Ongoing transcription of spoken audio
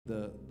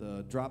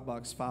the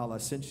Dropbox file I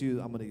sent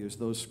you, I'm going to use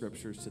those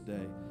scriptures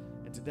today.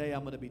 And today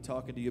I'm going to be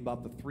talking to you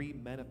about the three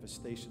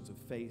manifestations of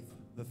faith,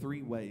 the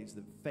three ways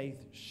that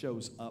faith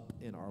shows up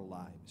in our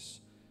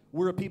lives.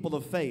 We're a people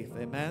of faith,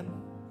 amen?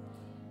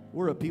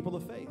 We're a people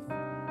of faith.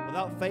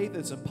 Without faith,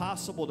 it's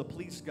impossible to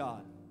please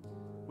God.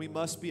 We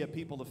must be a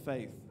people of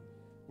faith.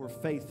 We're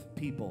faith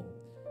people.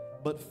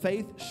 But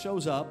faith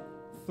shows up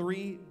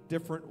three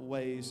different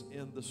ways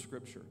in the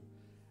scripture.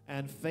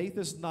 And faith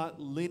is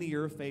not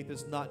linear. Faith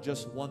is not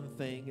just one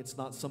thing. It's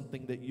not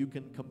something that you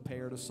can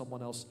compare to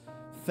someone else.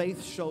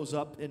 Faith shows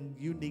up in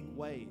unique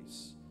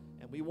ways.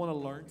 And we want to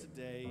learn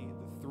today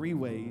the three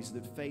ways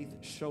that faith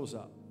shows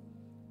up.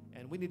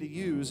 And we need to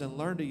use and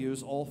learn to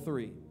use all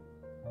three.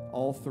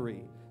 All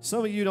three.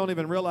 Some of you don't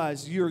even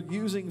realize you're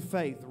using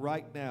faith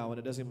right now, and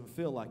it doesn't even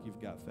feel like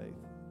you've got faith.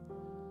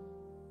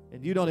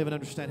 And you don't even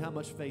understand how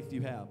much faith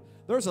you have.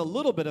 There's a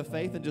little bit of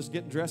faith in just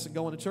getting dressed and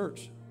going to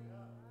church.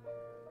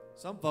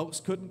 Some folks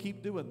couldn't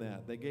keep doing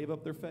that. They gave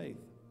up their faith.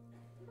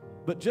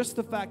 But just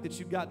the fact that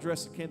you got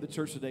dressed and came to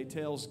church today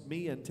tells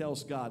me and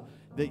tells God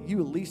that you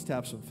at least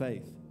have some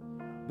faith.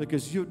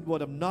 Because you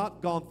would have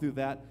not gone through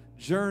that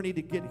journey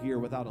to get here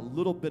without a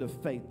little bit of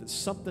faith that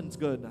something's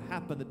going to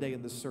happen today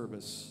in this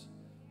service.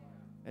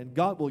 And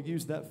God will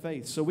use that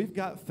faith. So we've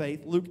got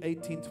faith. Luke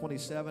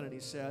 18:27, and he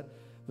said,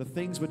 the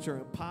things which are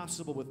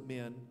impossible with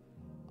men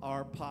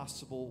are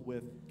possible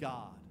with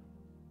God.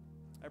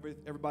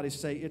 Everybody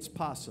say, it's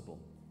possible.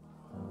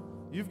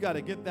 You've got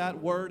to get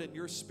that word in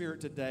your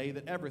spirit today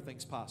that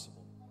everything's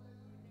possible.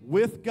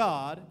 With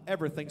God,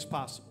 everything's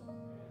possible.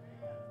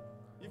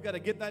 You've got to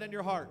get that in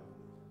your heart.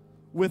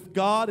 With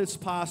God, it's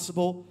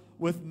possible.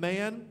 With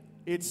man,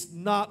 it's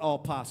not all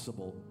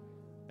possible.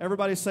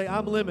 Everybody say,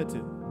 I'm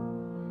limited,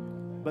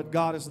 but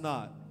God is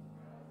not.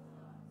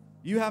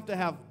 You have to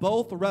have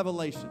both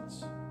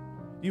revelations.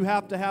 You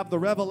have to have the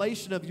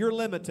revelation of your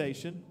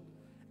limitation,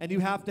 and you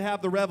have to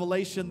have the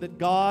revelation that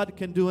God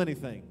can do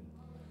anything.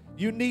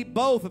 You need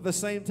both at the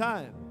same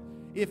time.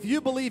 If you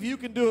believe you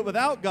can do it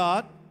without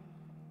God,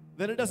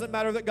 then it doesn't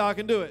matter that God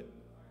can do it.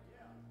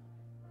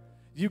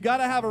 You got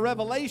to have a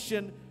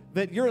revelation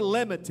that you're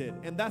limited,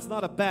 and that's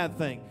not a bad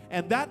thing.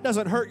 And that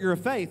doesn't hurt your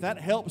faith. That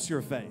helps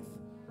your faith.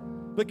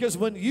 Because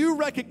when you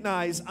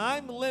recognize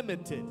I'm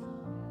limited,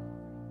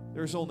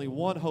 there's only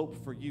one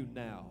hope for you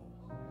now,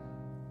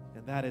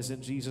 and that is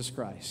in Jesus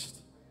Christ.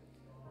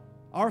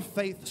 Our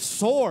faith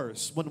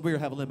soars when we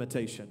have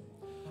limitation.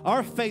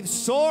 Our faith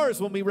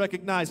soars when we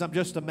recognize I'm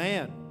just a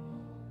man.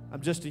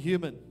 I'm just a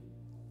human.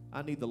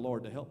 I need the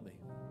Lord to help me.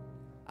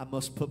 I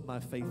must put my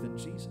faith in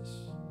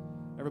Jesus.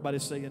 Everybody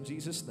say, in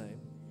Jesus'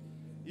 name.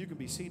 You can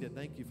be seated.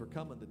 Thank you for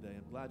coming today.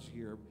 I'm glad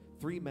you're here.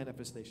 Three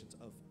manifestations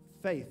of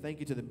faith. Thank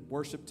you to the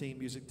worship team,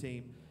 music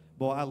team.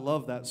 Boy, I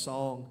love that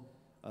song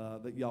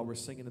that y'all were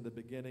singing in the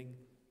beginning.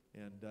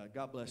 And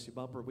God bless you,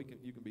 Bumper.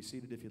 You can be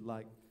seated if you'd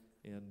like.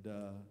 And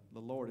the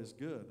Lord is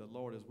good. The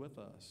Lord is with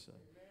us.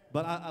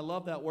 But I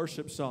love that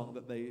worship song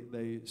that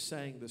they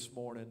sang this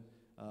morning,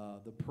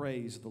 the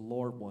Praise the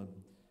Lord one.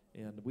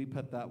 And we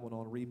put that one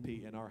on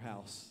repeat in our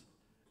house.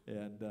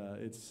 And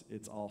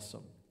it's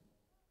awesome.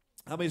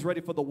 How many's ready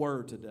for the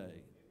word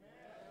today?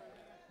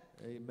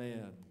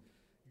 Amen.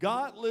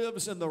 God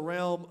lives in the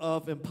realm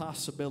of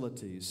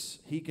impossibilities.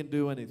 He can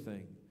do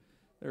anything.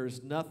 There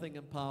is nothing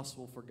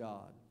impossible for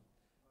God.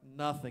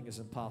 Nothing is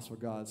impossible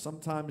for God.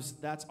 Sometimes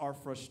that's our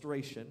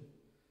frustration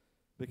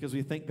because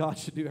we think God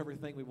should do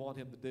everything we want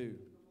him to do.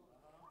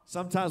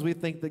 Sometimes we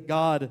think that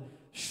God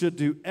should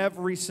do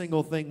every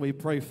single thing we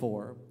pray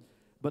for,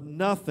 but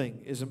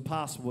nothing is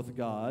impossible with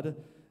God.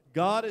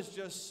 God is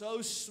just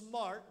so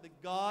smart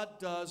that God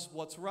does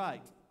what's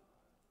right.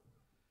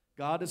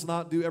 God does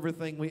not do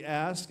everything we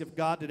ask. If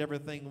God did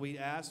everything we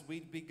asked,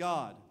 we'd be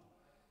God.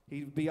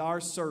 He'd be our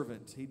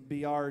servant. He'd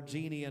be our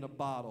genie in a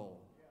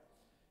bottle.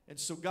 And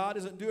so God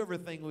doesn't do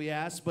everything we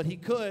ask, but he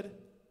could.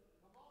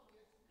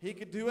 He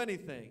could do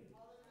anything.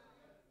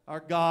 Our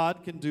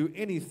God can do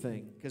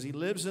anything because he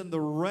lives in the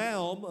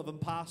realm of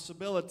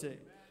impossibility.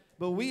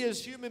 But we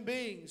as human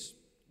beings,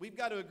 we've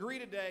got to agree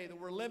today that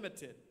we're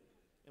limited.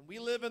 And we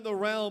live in the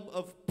realm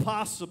of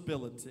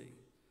possibility.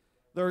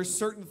 There are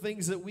certain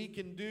things that we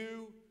can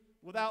do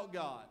without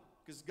God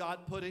because God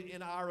put it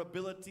in our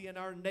ability and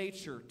our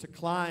nature to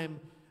climb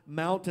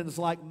mountains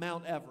like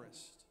Mount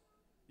Everest.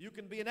 You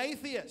can be an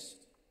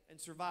atheist and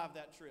survive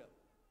that trip.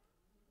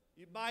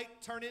 You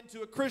might turn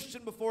into a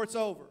Christian before it's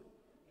over,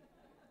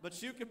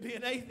 but you can be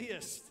an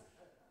atheist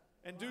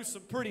and do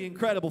some pretty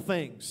incredible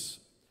things.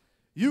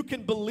 You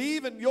can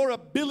believe in your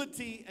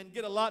ability and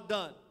get a lot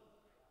done.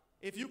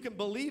 If you can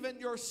believe in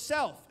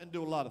yourself and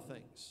do a lot of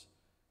things.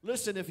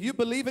 Listen, if you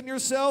believe in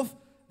yourself,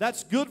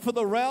 that's good for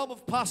the realm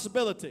of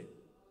possibility.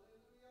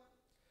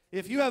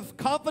 If you have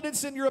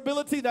confidence in your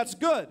ability, that's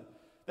good.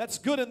 That's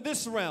good in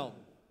this realm.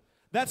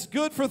 That's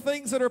good for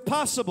things that are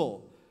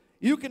possible.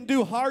 You can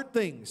do hard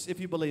things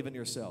if you believe in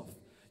yourself.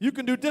 You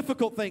can do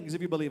difficult things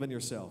if you believe in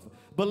yourself.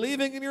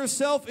 Believing in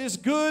yourself is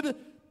good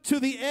to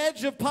the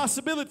edge of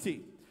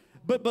possibility.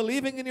 But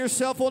believing in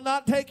yourself will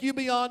not take you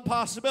beyond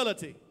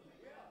possibility.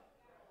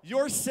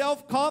 Your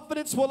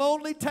self-confidence will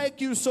only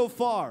take you so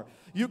far.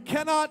 You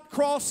cannot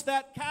cross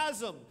that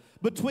chasm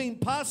between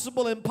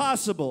possible and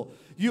impossible.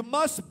 You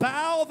must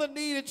bow the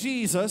knee to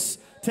Jesus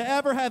to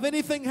ever have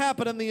anything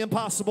happen in the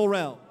impossible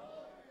realm.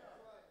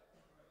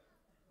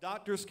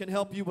 Doctors can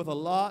help you with a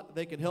lot.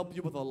 They can help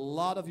you with a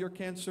lot of your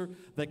cancer.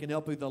 They can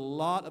help you with a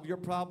lot of your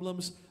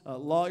problems.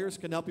 Lawyers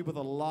can help you with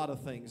a lot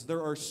of things.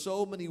 There are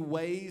so many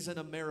ways in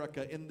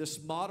America, in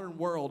this modern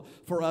world,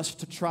 for us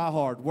to try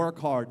hard, work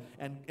hard,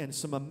 and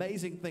some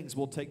amazing things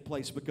will take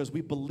place because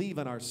we believe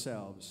in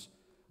ourselves.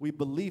 We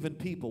believe in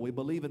people. We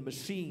believe in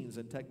machines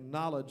and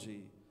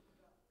technology.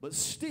 But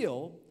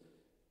still,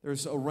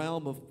 there's a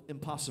realm of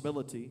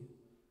impossibility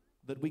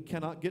that we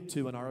cannot get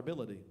to in our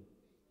ability.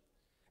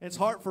 It's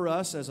hard for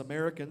us as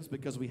Americans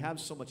because we have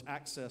so much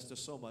access to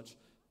so much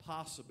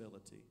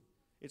possibility.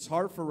 It's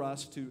hard for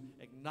us to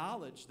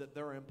acknowledge that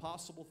there are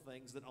impossible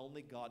things that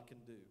only God can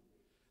do.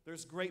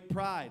 There's great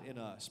pride in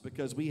us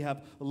because we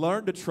have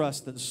learned to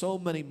trust in so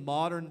many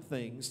modern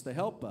things to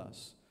help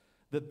us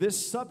that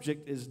this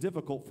subject is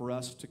difficult for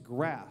us to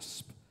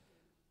grasp,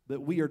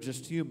 that we are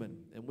just human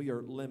and we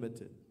are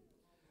limited.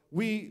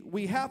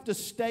 We have to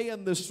stay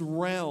in this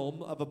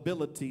realm of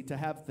ability to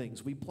have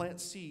things. We plant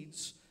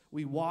seeds.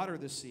 We water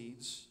the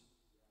seeds,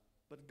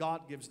 but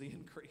God gives the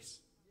increase.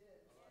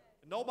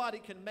 Nobody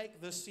can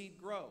make the seed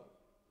grow,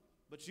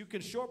 but you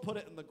can sure put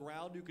it in the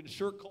ground. You can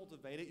sure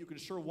cultivate it. You can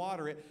sure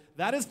water it.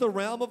 That is the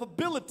realm of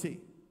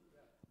ability.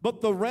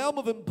 But the realm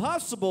of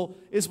impossible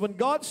is when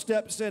God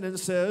steps in and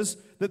says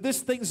that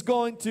this thing's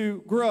going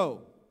to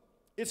grow.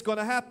 It's going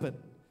to happen.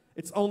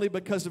 It's only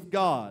because of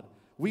God.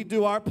 We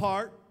do our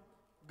part.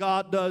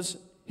 God does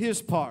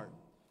His part.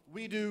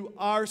 We do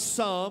our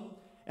sum,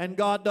 and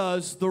God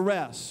does the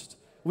rest.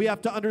 We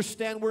have to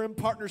understand we're in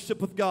partnership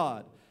with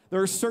God.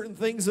 There are certain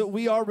things that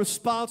we are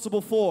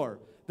responsible for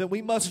that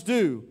we must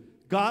do.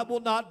 God will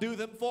not do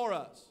them for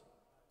us.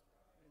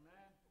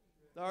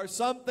 There are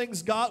some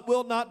things God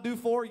will not do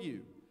for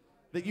you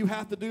that you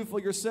have to do for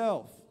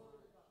yourself.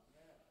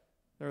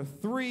 There are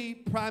three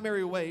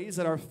primary ways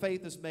that our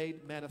faith is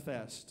made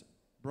manifest,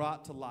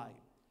 brought to light,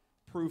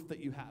 proof that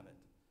you have it.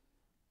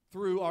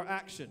 Through our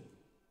action,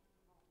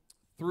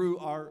 through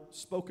our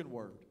spoken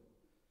word,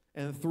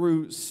 and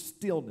through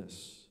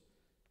stillness.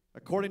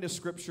 According to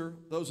Scripture,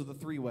 those are the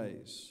three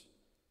ways.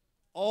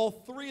 All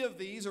three of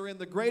these are in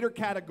the greater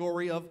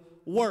category of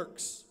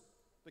works,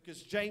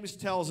 because James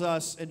tells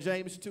us in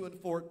James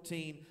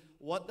 2:14,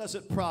 what does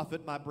it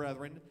profit, my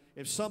brethren,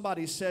 if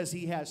somebody says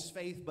he has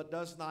faith but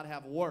does not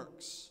have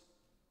works?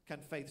 Can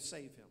faith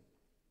save him?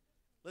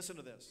 Listen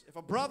to this. If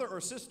a brother or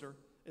sister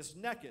is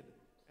naked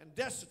and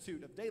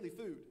destitute of daily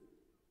food,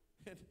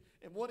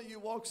 and one of you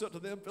walks up to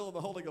them filled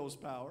with the Holy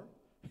Ghost power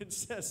and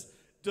says,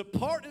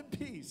 depart in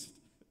peace,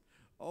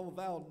 O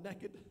thou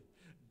naked,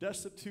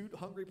 destitute,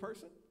 hungry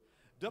person.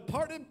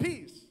 Depart in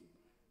peace.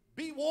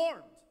 Be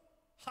warmed.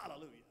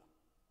 Hallelujah.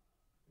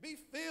 Be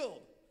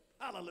filled.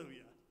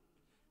 Hallelujah.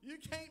 You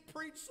can't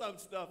preach some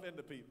stuff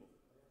into people.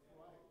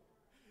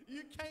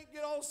 You can't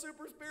get all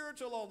super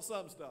spiritual on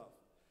some stuff.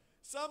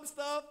 Some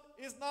stuff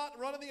is not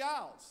running the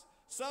aisles.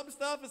 Some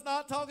stuff is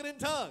not talking in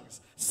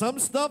tongues. Some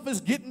stuff is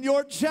getting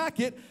your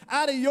jacket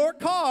out of your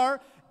car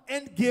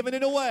and giving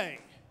it away.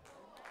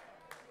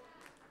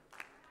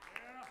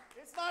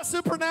 It's not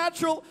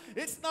supernatural.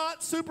 It's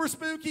not super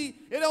spooky.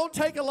 It don't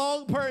take a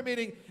long prayer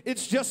meeting.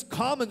 It's just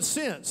common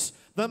sense.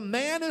 The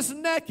man is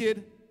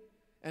naked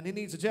and he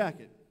needs a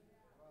jacket.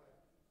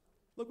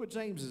 Look what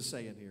James is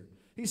saying here.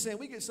 He's saying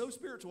we get so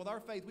spiritual with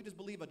our faith, we just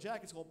believe a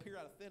jacket's going to appear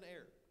out of thin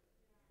air.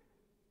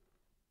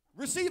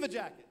 Receive a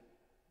jacket.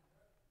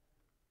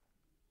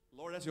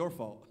 Lord, that's your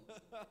fault.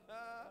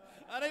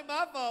 That ain't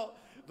my fault.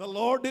 The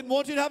Lord didn't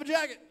want you to have a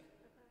jacket.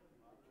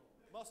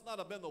 Must not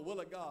have been the will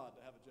of God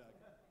to have a jacket.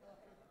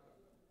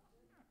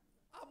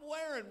 I'm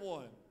wearing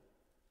one.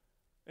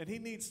 And he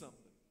needs something.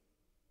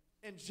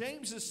 And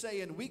James is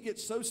saying we get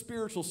so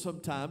spiritual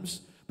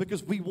sometimes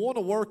because we want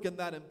to work in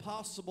that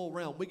impossible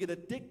realm. We get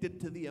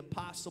addicted to the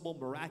impossible,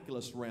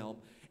 miraculous realm.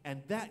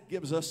 And that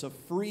gives us a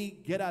free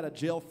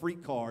get-out-of-jail-free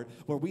card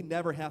where we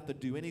never have to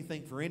do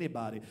anything for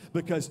anybody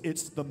because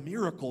it's the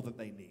miracle that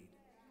they need.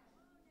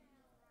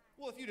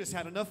 Well, if you just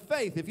had enough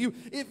faith, if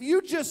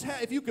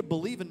you could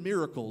believe in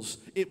miracles,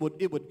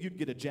 you'd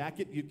get a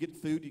jacket, you'd get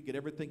food, you'd get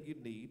everything you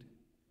need.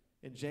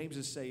 And James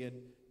is saying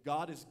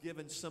God has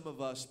given some of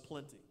us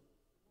plenty.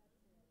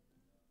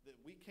 That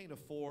we can't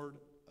afford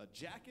a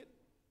jacket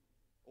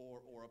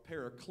or a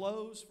pair of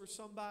clothes for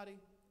somebody.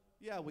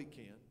 Yeah, we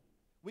can.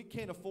 We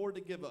can't afford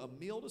to give a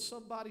meal to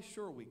somebody.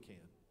 Sure, we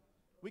can.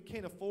 We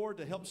can't afford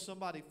to help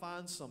somebody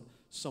find some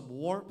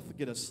warmth,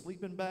 get a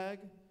sleeping bag.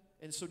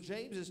 And so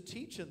James is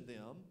teaching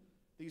them,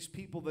 these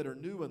people that are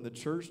new in the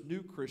church,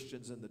 new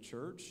Christians in the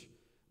church,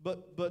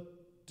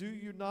 but do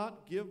you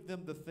not give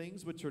them the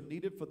things which are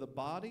needed for the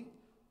body?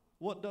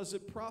 What does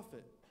it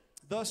profit?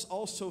 Thus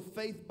also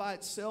faith by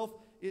itself,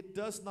 it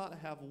does not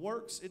have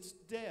works, it's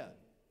dead.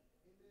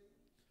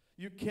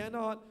 You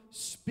cannot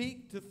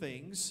speak to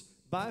things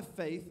by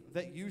faith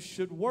that you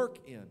should work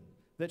in.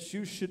 that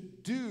you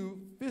should do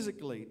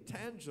physically,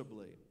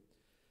 tangibly.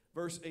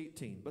 Verse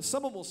 18, but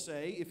someone will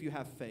say, if you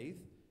have faith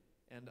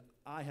and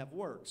I have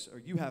works, or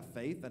you have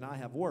faith and I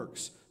have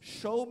works,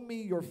 show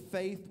me your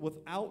faith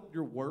without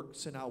your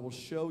works, and I will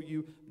show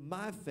you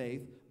my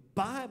faith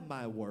by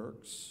my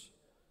works.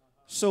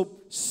 So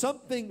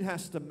something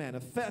has to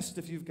manifest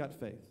if you've got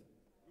faith.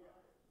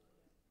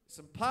 It's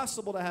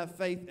impossible to have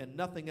faith and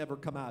nothing ever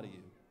come out of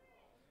you.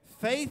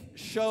 Faith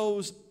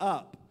shows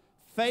up.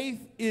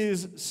 Faith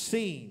is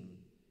seen,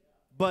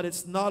 but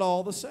it's not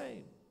all the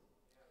same.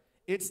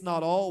 It's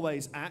not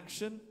always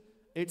action.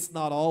 It's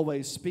not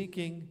always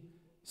speaking.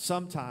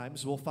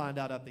 Sometimes, we'll find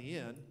out at the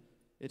end,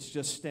 it's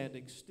just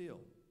standing still.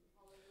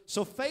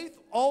 So faith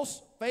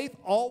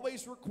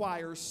always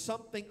requires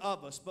something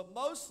of us, but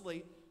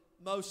mostly,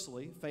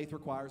 faith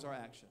requires our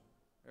action.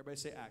 Everybody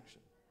say action.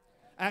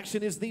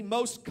 Action is the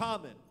most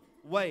common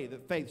way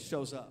that faith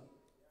shows up.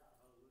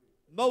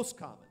 Most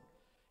common.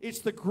 It's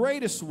the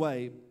greatest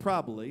way,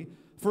 probably,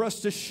 for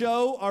us to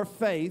show our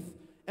faith,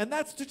 and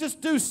that's to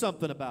just do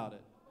something about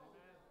it.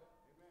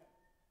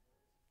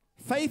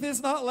 Faith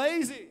is not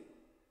lazy.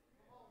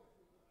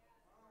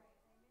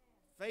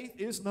 Faith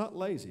is not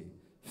lazy.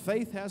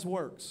 Faith has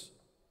works.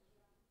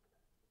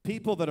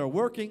 People that are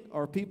working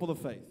are people of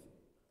faith.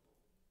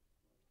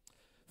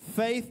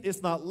 Faith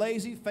is not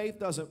lazy. Faith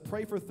doesn't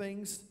pray for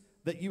things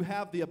that you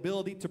have the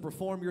ability to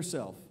perform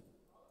yourself.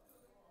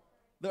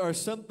 There are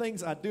some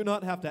things I do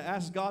not have to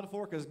ask God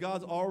for because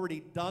God's already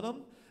done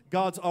them.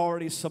 God's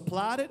already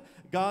supplied it.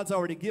 God's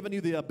already given you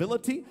the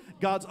ability.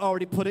 God's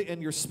already put it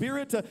in your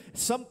spirit.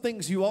 Some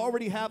things you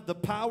already have the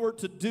power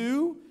to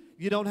do.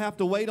 You don't have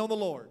to wait on the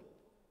Lord.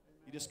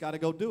 You just got to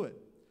go do it.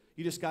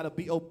 You just got to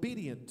be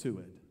obedient to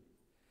it.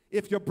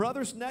 If your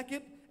brother's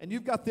naked and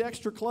you've got the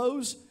extra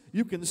clothes,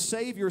 you can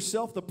save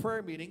yourself the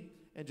prayer meeting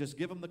and just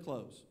give him the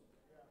clothes.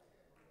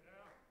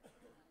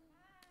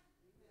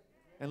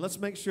 And let's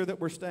make sure that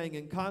we're staying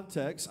in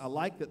context. I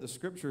like that the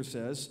scripture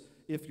says,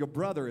 if your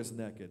brother is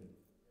naked.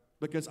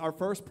 Because our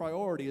first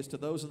priority is to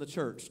those in the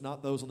church,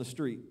 not those on the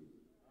street.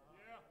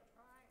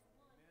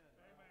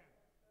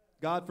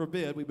 God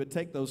forbid we would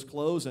take those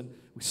clothes and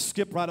we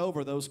skip right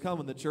over those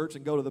coming to church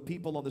and go to the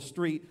people on the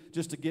street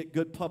just to get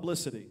good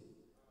publicity.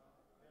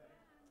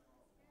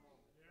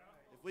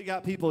 If we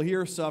got people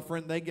here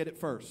suffering, they get it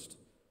first.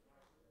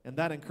 And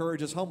that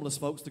encourages homeless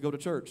folks to go to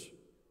church.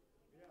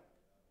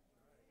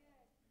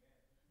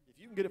 If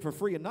you can get it for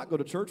free and not go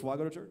to church, why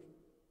go to church?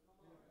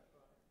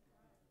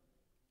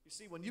 You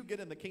see, when you get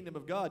in the kingdom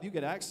of God, you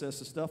get access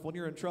to stuff when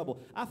you're in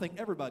trouble. I think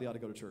everybody ought to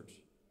go to church.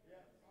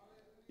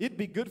 It'd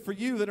be good for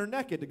you that are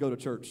naked to go to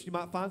church. You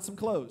might find some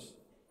clothes.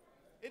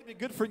 It'd be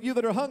good for you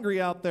that are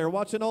hungry out there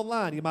watching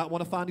online. You might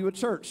want to find you a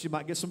church. You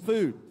might get some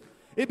food.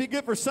 It'd be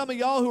good for some of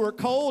y'all who are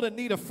cold and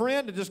need a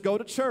friend to just go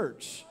to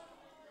church.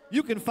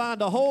 You can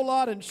find a whole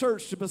lot in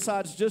church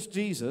besides just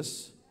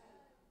Jesus.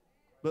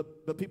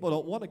 But people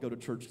don't want to go to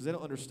church because they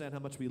don't understand how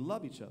much we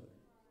love each other,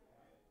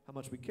 how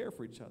much we care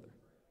for each other,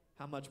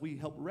 how much we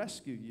help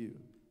rescue you.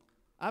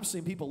 I've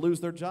seen people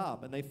lose their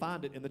job and they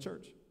find it in the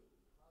church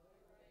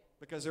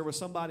because there was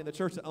somebody in the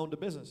church that owned a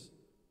business.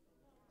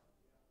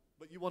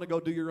 But you want to go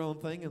do your own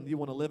thing and you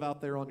want to live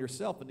out there on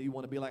yourself and you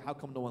want to be like, how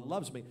come no one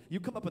loves me? You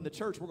come up in the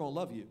church, we're going to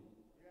love you.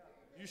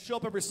 You show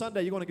up every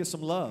Sunday, you're going to get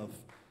some love.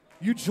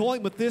 You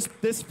join with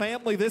this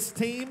family, this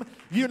team,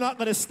 you're not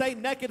going to stay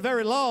naked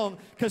very long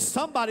because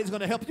somebody's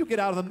going to help you get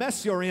out of the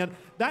mess you're in.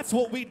 That's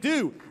what we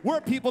do. We're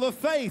people of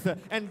faith,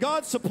 and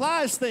God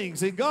supplies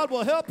things, and God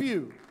will help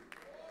you.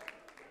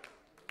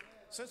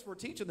 Since we're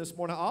teaching this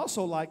morning, I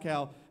also like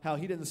how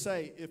he didn't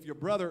say, if your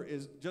brother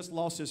is just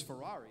lost his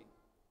Ferrari,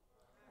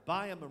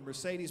 buy him a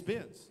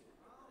Mercedes-Benz.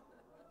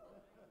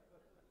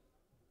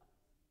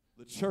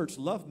 The church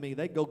loved me.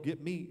 They go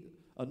get me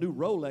a new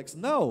Rolex.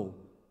 No.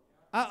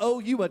 I owe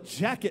you a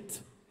jacket.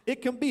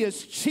 It can be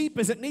as cheap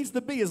as it needs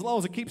to be as long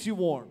as it keeps you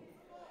warm.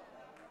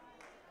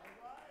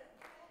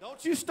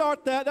 Don't you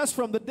start that. That's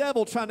from the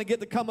devil trying to get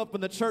to come up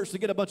in the church to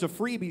get a bunch of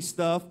freebie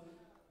stuff.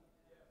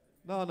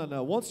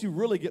 No. Once you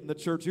really get in the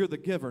church, you're the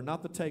giver,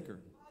 not the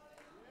taker.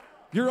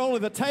 You're only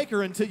the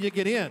taker until you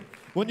get in.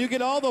 When you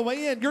get all the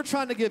way in, you're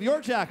trying to give your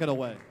jacket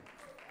away.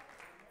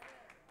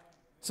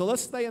 So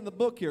let's stay in the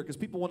book here because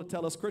people want to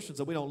tell us Christians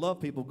that we don't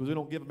love people because we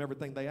don't give them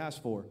everything they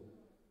ask for.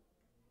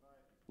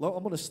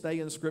 I'm going to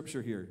stay in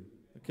Scripture here,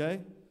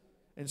 okay?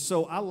 And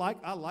so I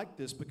like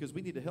this because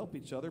we need to help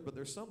each other, but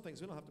there's some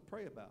things we don't have to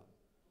pray about.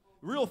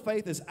 Real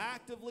faith is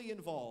actively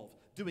involved,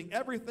 doing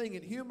everything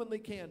it humanly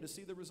can to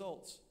see the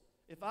results.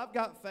 If I've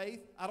got faith,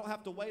 I don't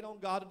have to wait on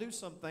God to do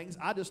some things.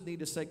 I just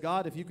need to say,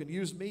 God, if you can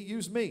use me,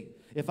 use me.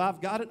 If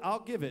I've got it, I'll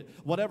give it.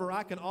 Whatever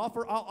I can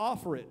offer, I'll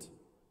offer it.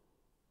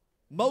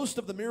 Most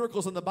of the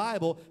miracles in the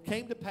Bible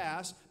came to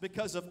pass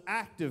because of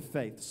active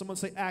faith. Someone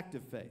say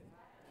active faith.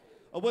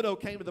 A widow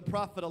came to the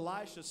prophet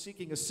Elisha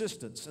seeking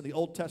assistance in the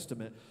Old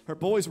Testament. Her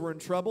boys were in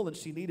trouble and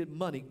she needed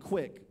money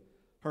quick.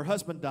 Her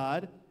husband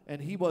died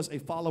and he was a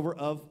follower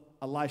of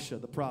Elisha,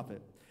 the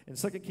prophet. In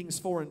 2 Kings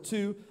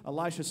 4:2,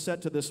 Elisha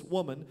said to this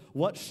woman,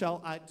 what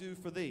shall I do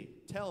for thee?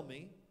 Tell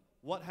me,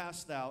 What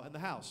hast thou in the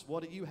house?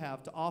 What do you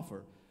have to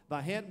offer?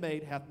 Thy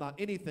handmaid hath not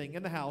anything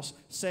in the house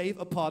save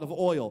a pot of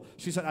oil.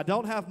 She said, I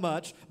don't have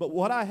much, but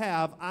what I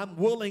have, I'm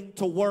willing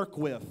to work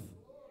with.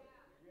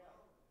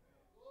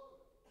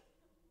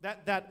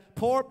 That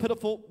poor,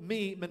 pitiful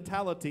me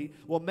mentality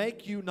will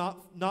make you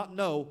not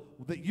know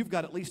that you've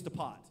got at least a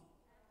pot.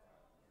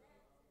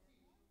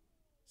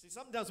 See,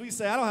 sometimes we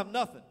say, I don't have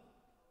nothing.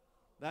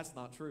 That's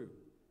not true.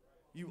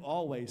 You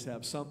always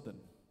have something.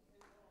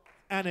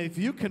 And if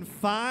you can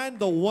find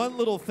the one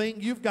little thing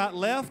you've got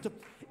left,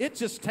 it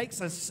just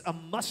takes a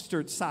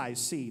mustard-sized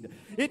seed.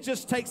 It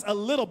just takes a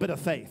little bit of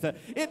faith.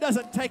 It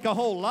doesn't take a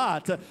whole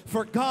lot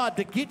for God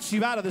to get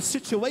you out of the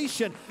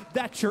situation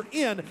that you're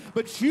in,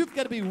 but you've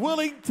got to be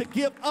willing to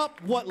give up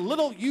what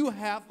little you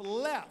have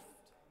left.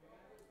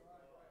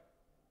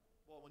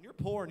 Well, when you're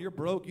poor and you're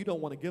broke, you don't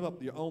want to give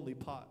up your only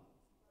pot.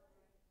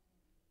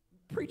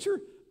 Preacher,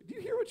 do you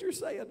hear what you're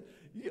saying?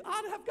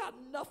 I have got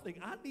nothing.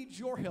 I need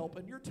your help,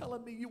 and you're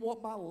telling me you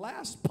want my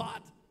last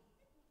pot?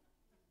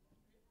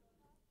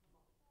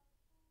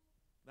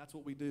 That's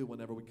what we do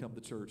whenever we come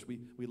to church.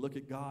 We look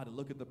at God and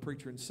look at the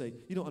preacher and say,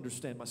 you don't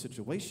understand my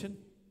situation.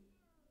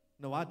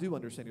 No, I do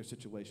understand your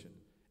situation.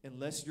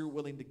 Unless you're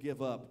willing to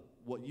give up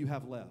what you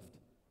have left,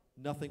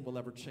 nothing will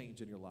ever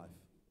change in your life.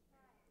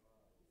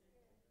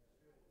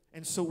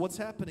 And so what's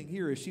happening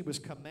here is she was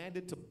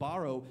commanded to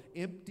borrow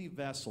empty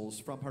vessels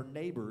from her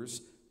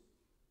neighbors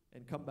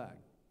and come back.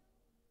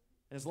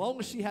 And as long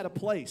as she had a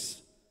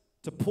place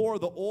to pour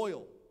the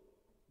oil,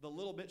 the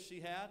little bit she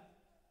had,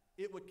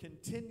 it would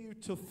continue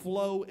to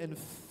flow and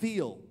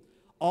fill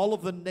all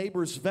of the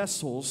neighbors'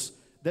 vessels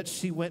that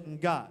she went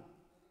and got.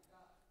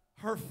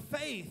 Her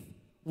faith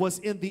was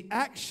in the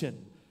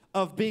action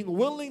of being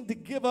willing to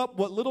give up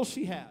what little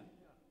she had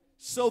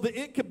so that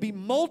it could be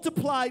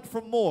multiplied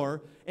for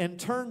more and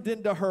turned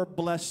into her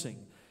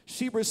blessing.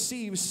 She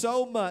received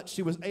so much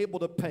she was able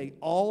to pay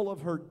all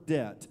of her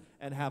debt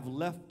and have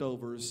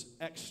leftovers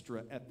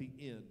extra at the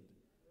end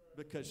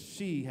because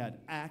she had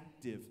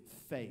active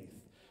faith.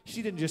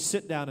 She didn't just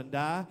sit down and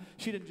die.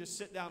 She didn't just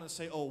sit down and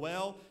say, oh,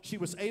 well. She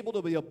was able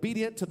to be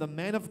obedient to the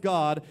man of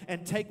God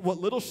and take what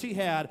little she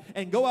had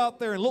and go out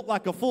there and look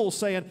like a fool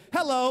saying,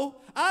 hello,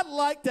 I'd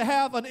like to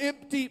have an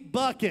empty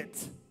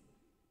bucket.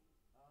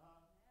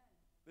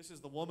 This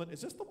is the woman.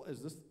 Is this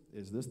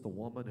the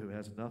woman who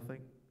has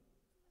nothing?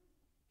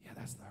 Yeah,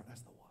 that's the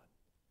one.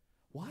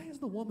 Why is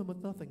the woman with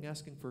nothing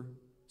asking for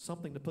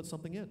something to put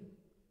something in?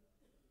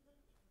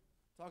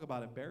 Talk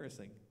about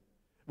embarrassing.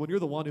 When you're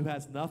the one who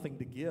has nothing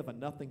to give and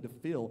nothing to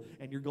fill,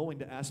 and you're going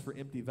to ask for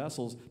empty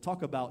vessels,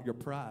 talk about your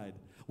pride.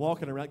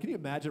 Walking around, can you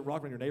imagine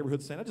walking around your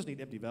neighborhood saying, I just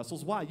need empty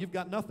vessels? Why? You've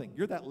got nothing.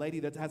 You're that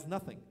lady that has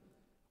nothing.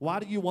 Why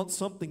do you want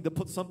something to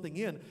put something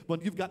in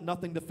when you've got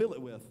nothing to fill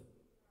it with?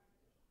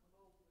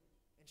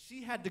 And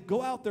she had to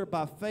go out there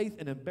by faith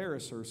and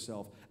embarrass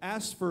herself,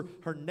 ask for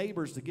her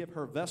neighbors to give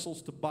her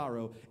vessels to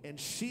borrow, and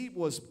she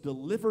was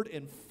delivered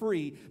and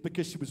free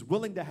because she was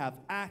willing to have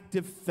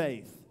active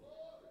faith.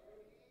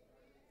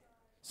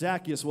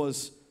 Zacchaeus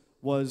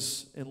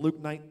was in Luke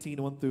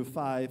 19, 1 through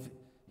 5.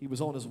 He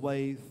was on his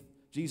way,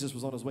 Jesus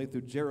was on his way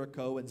through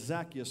Jericho, and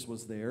Zacchaeus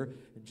was there.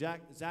 And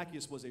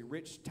Zacchaeus was a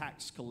rich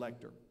tax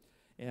collector,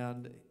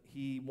 and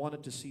he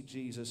wanted to see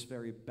Jesus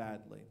very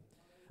badly.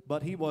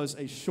 But he was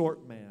a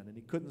short man, and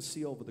he couldn't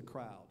see over the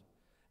crowd.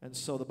 And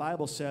so the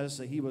Bible says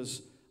that he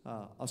was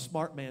a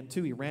smart man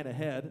too. He ran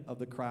ahead of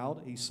the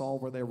crowd. He saw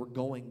where they were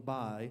going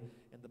by,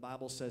 and the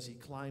Bible says he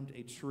climbed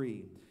a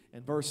tree.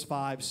 And verse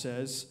 5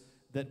 says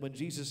that when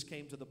Jesus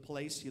came to the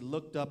place, he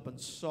looked up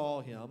and saw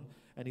him,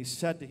 and he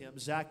said to him,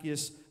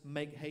 Zacchaeus,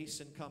 make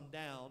haste and come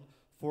down,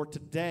 for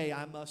today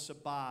I must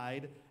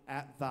abide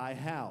at thy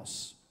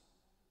house.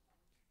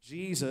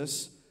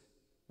 Jesus,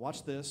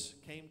 watch this,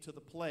 came to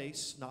the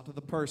place, not to the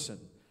person.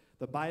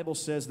 The Bible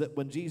says that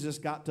when Jesus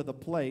got to the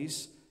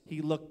place,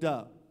 he looked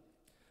up,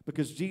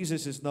 because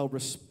Jesus is no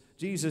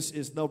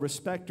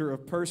respecter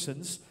of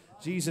persons.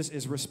 Jesus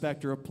is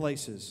respecter of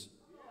places.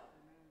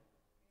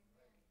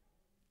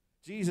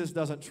 Jesus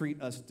doesn't treat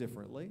us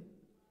differently.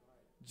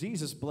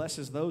 Jesus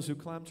blesses those who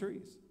climb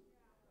trees.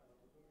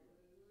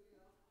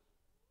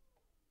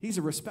 He's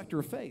a respecter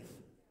of faith.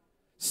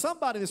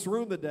 Somebody in this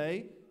room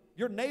today,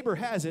 your neighbor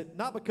has it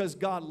not because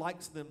God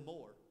likes them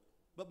more,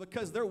 but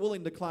because they're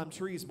willing to climb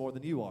trees more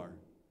than you are.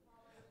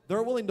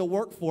 They're willing to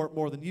work for it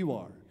more than you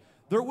are.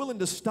 They're willing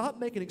to stop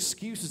making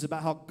excuses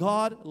about how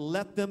God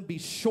let them be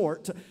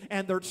short,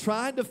 and they're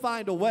trying to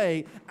find a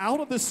way out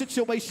of the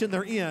situation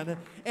they're in,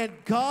 and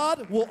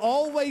God will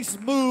always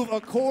move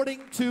according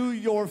to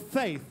your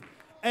faith.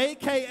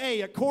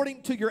 AKA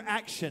according to your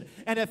action.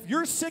 And if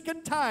you're sick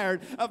and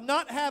tired of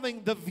not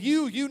having the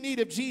view you need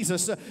of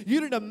Jesus,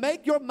 you need to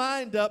make your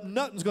mind up.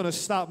 Nothing's going to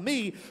stop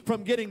me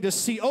from getting to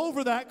see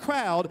over that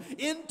crowd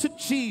into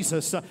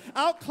Jesus.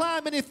 I'll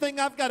climb anything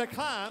I've got to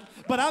climb,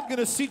 but I'm going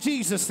to see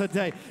Jesus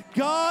today.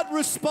 God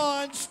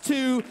responds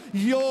to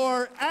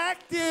your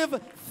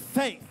active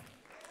faith.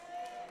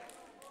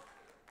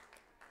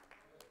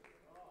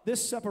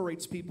 This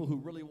separates people who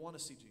really want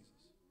to see Jesus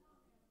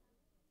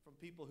from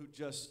people who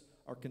just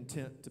are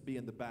content to be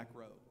in the back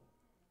row.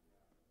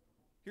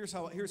 Here's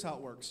how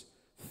it works.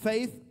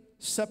 Faith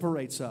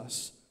separates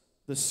us,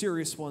 the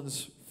serious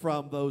ones,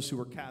 from those who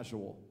are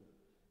casual.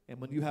 And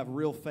when you have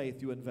real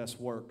faith, you invest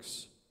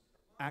works,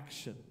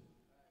 action,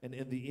 and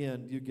in the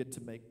end, you get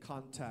to make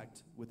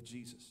contact with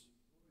Jesus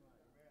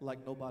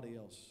like nobody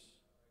else.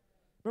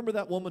 Remember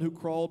that woman who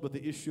crawled with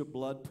the issue of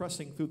blood,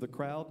 pressing through the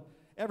crowd?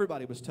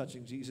 Everybody was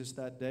touching Jesus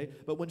that day.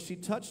 But when she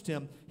touched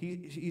him,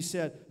 he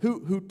said,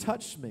 who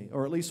touched me?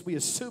 Or at least we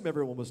assume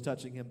everyone was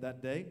touching him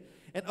that day.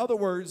 In other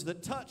words, the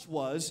touch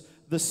was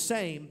the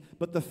same,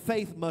 but the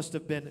faith must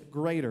have been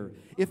greater.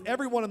 If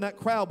everyone in that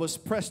crowd was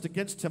pressed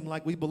against him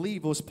like we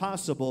believe was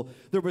possible,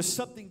 there was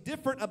something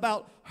different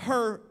about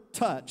her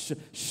touch.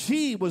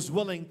 She was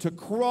willing to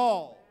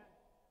crawl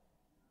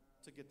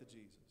to get to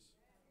Jesus.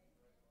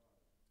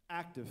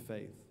 Active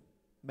faith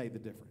made the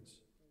difference.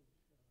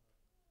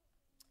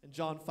 In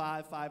John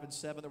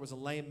 5:5-7, there was a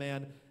lame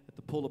man at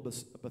the pool of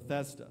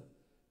Bethesda.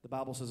 The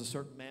Bible says a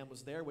certain man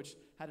was there which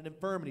had an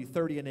infirmity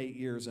 30 and 8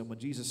 years. And when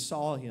Jesus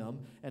saw him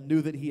and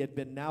knew that he had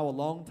been now a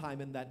long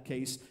time in that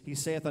case, he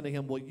saith unto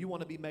him, will you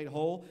want to be made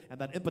whole? And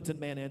that impotent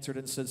man answered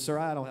and said, sir,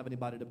 I don't have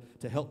anybody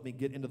to help me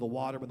get into the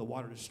water when the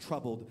water is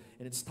troubled,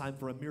 and it's time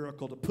for a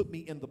miracle to put me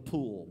in the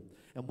pool.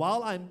 And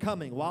while I'm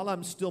coming, while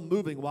I'm still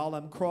moving, while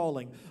I'm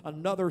crawling,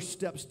 another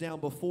steps down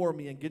before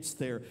me and gets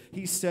there.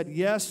 He said,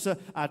 yes,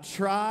 I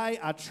try.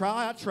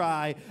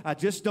 I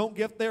just don't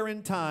get there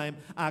in time.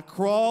 I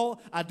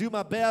crawl. I do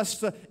my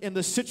best in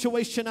the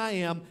situation I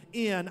am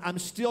in. I'm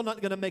still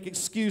not going to make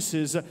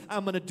excuses.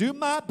 I'm going to do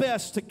my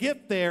best to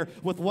get there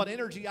with what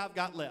energy I've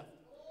got left.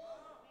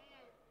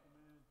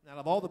 Out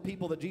of all the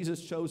people that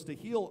Jesus chose to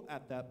heal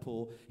at that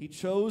pool, he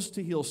chose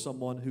to heal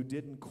someone who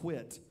didn't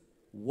quit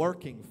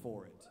working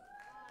for it.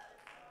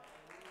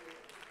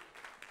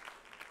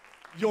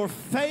 Your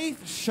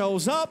faith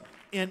shows up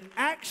in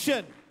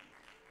action.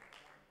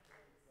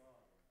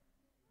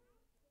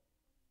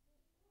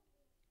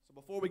 So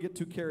before we get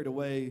too carried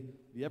away,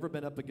 have you ever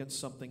been up against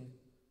something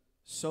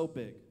so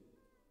big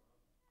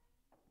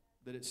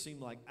that it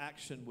seemed like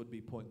action would be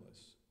pointless?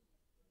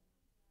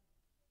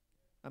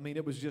 I mean,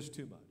 it was just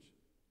too much.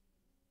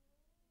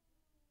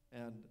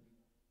 And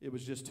it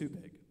was just too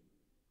big.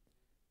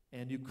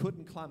 And you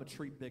couldn't climb a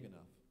tree big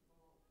enough.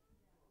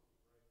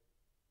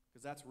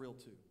 Because that's real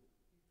too.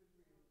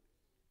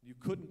 You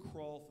couldn't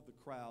crawl through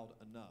the crowd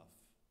enough.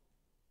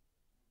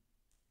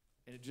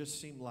 And it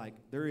just seemed like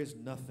there is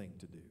nothing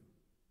to do.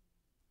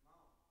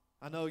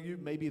 I know you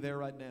may be there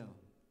right now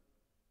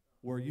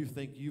where you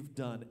think you've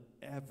done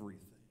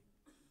everything.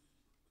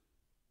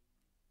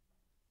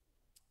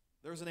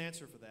 There's an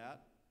answer for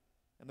that.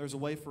 And there's a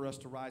way for us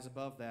to rise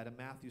above that. In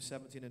Matthew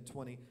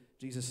 17:20,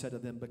 Jesus said to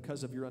them,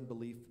 because of your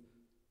unbelief,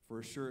 for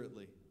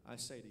assuredly, I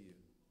say to you,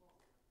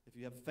 if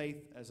you have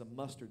faith as a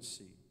mustard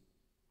seed,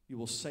 you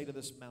will say to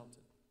this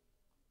mountain,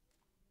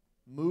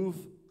 move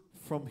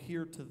from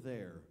here to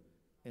there,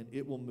 and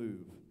it will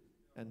move,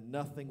 and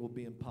nothing will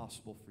be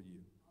impossible for you.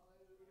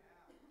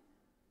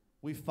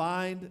 We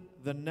find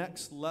the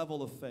next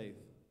level of faith,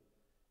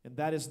 and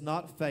that is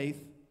not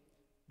faith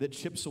that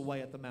chips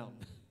away at the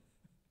mountain.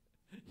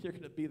 You're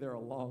going to be there a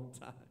long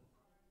time.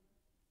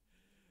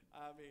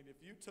 I mean,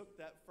 if you took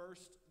that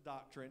first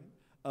doctrine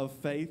of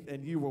faith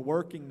and you were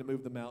working to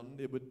move the mountain,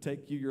 it would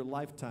take you your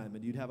lifetime,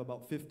 and you'd have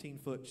about 15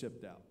 foot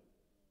chipped out.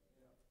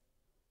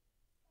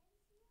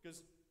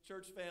 Because,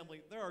 church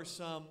family, there are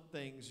some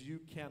things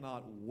you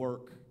cannot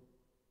work.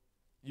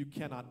 You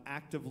cannot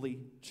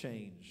actively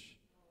change.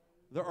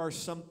 There are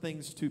some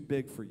things too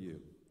big for you.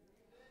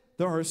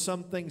 There are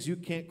some things you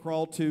can't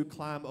crawl to,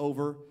 climb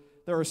over.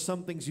 There are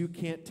some things you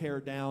can't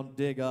tear down,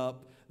 dig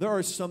up. There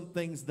are some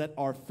things that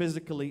are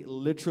physically,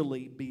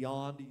 literally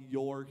beyond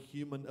your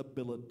human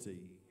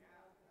ability.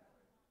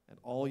 And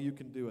all you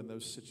can do in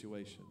those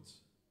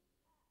situations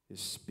is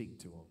speak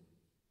to them.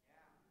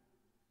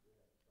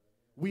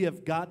 We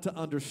have got to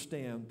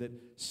understand that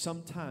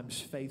sometimes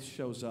faith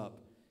shows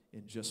up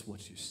in just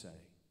what you say.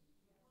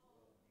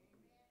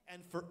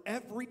 And for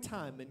every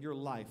time in your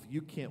life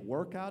you can't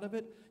work out of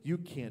it, you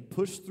can't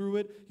push through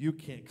it, you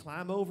can't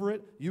climb over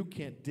it, you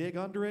can't dig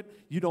under it,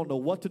 you don't know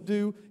what to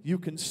do, you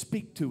can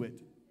speak to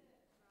it.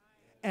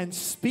 And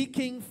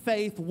speaking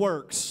faith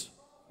works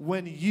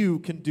when you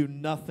can do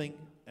nothing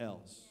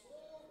else.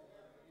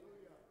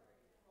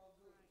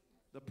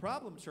 The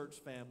problem, church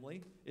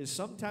family, is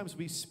sometimes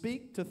we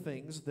speak to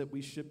things that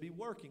we should be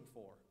working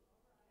for.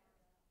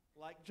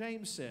 Like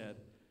James said,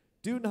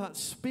 do not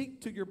speak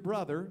to your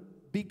brother,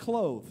 be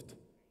clothed.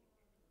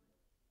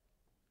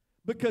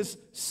 Because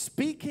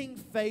speaking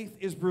faith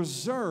is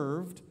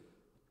reserved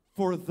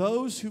for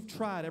those who've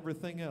tried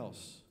everything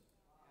else.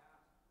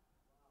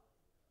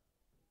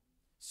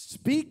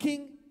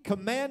 Speaking,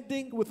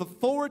 commanding with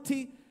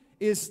authority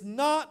is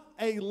not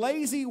a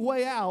lazy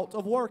way out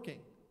of working.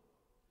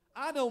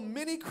 I know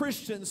many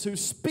Christians who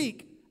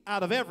speak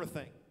out of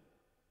everything.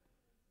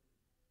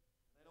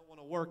 They don't want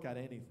to work out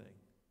anything.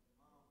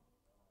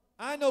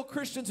 I know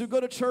Christians who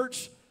go to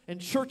church and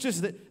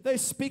churches that they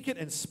speak it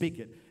and speak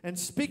it and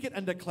speak it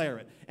and declare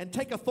it and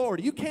take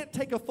authority. You can't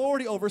take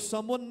authority over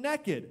someone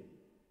naked.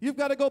 You've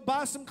got to go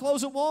buy some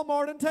clothes at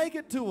Walmart and take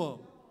it to them.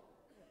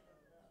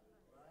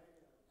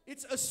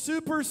 It's a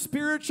super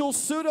spiritual,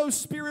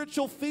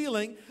 pseudo-spiritual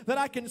feeling that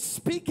I can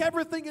speak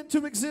everything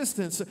into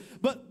existence.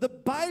 But the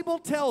Bible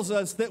tells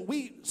us that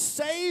we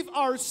save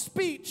our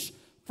speech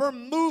for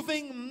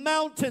moving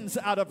mountains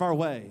out of our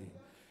way.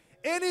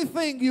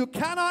 Anything you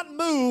cannot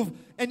move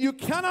and you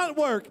cannot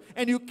work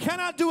and you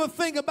cannot do a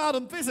thing about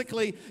them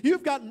physically,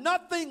 you've got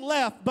nothing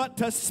left but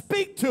to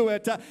speak to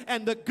it.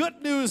 And the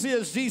good news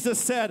is Jesus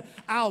said,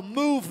 I'll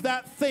move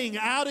that thing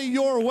out of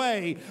your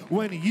way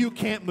when you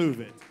can't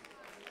move it.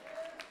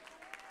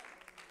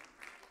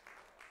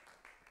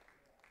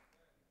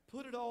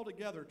 Put it all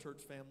together,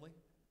 church family.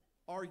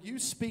 Are you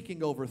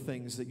speaking over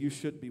things that you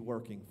should be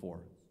working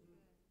for?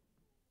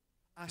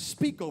 I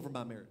speak over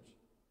my marriage.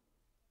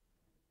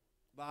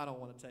 But I don't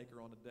want to take her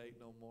on a date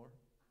no more.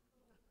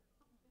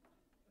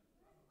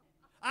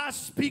 I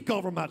speak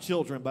over my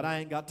children, but I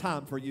ain't got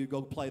time for you.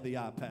 Go play the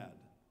iPad.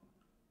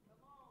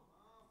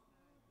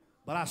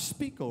 But I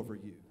speak over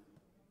you.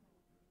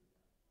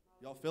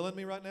 Y'all feeling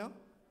me right now?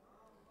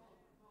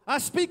 I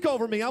speak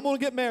over me. I'm going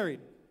to get married.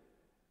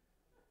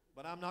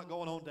 But I'm not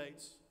going on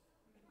dates.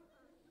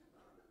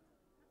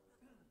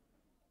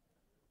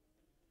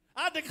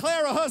 I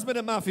declare a husband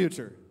in my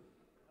future.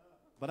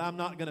 But I'm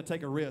not going to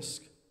take a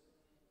risk.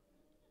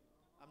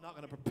 I'm not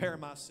going to prepare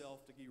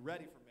myself to get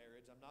ready for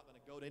marriage. I'm not going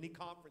to go to any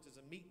conferences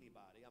and meet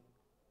anybody. I'm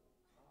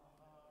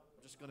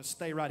just going to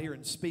stay right here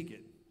and speak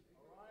it.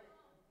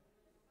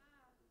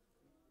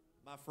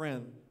 My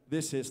friend,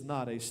 this is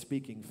not a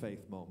speaking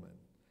faith moment.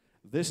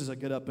 This is a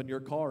get up in your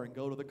car and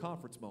go to the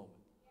conference moment.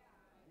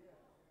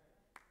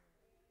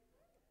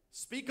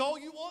 Speak all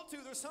you want to.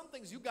 There's some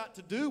things you got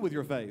to do with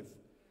your faith.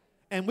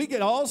 And we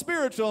get all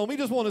spiritual and we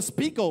just want to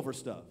speak over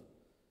stuff.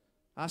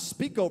 I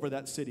speak over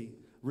that city.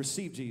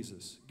 Receive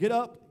Jesus. Get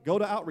up. Go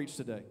to outreach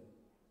today.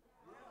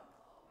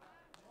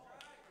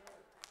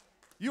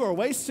 You are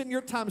wasting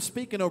your time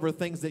speaking over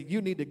things that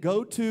you need to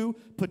go to,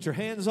 put your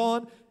hands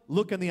on,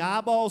 look in the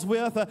eyeballs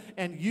with,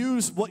 and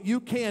use what you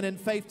can in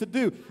faith to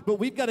do. But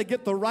we've got to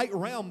get the right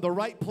realm, the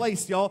right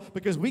place, y'all,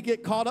 because we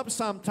get caught up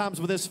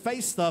sometimes with this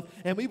faith stuff,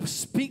 and we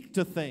speak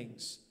to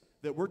things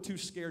that we're too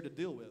scared to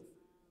deal with.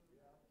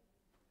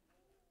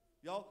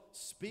 Y'all,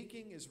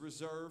 speaking is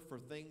reserved for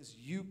things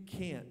you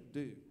can't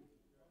do.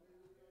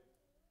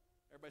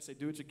 Everybody say,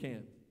 do what you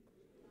can.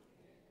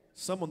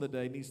 Someone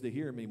today needs to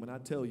hear me when I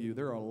tell you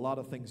there are a lot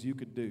of things you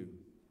could do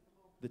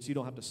that you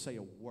don't have to say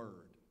a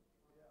word.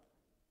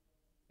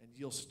 And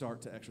you'll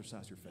start to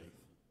exercise your faith.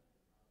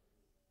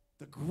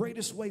 The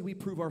greatest way we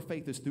prove our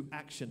faith is through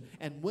action.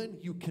 And when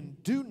you can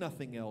do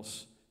nothing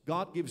else,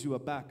 God gives you a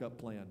backup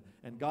plan.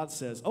 And God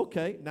says,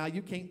 okay, now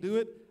you can't do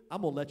it.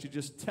 I'm going to let you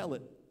just tell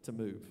it to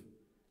move.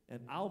 And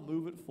I'll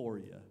move it for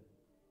you.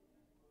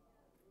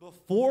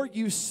 Before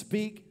you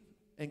speak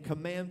and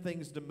command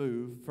things to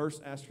move,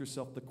 first ask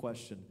yourself the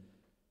question,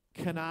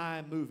 can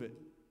I move it?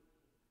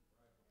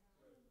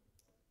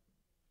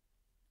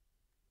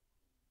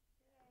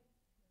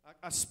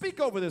 I speak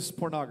over this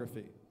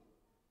pornography.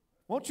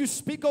 Won't you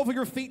speak over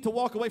your feet to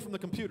walk away from the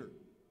computer?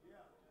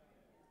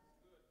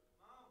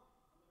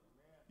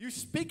 You're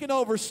speaking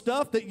over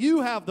stuff that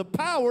you have the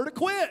power to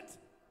quit.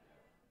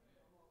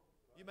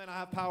 You may not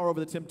have power over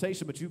the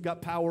temptation, but you've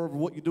got power over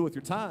what you do with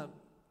your time.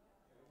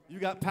 You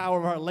got power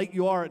over how late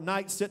you are at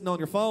night sitting on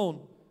your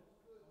phone.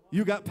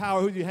 You got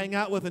power who you hang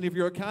out with and if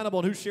you're accountable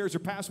and who shares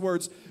your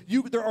passwords.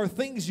 There are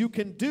things you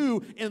can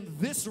do in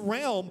this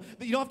realm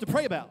that you don't have to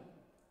pray about.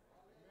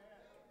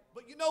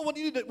 But you know when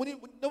you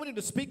need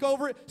to speak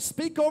over it?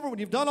 Speak over when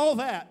you've done all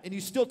that and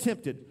you're still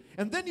tempted.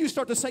 And then you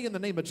start to say, in the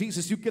name of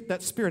Jesus, you get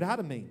that spirit out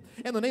of me.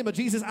 In the name of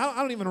Jesus, I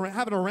don't even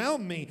have it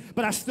around me,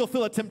 but I still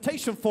feel a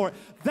temptation for it.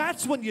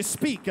 That's when you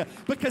speak,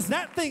 because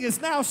that thing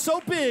is now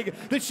so big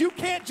that you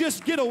can't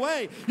just get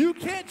away. You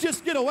can't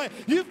just get away.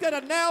 You've got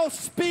to now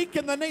speak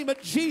in the name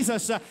of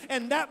Jesus,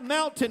 and that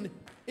mountain,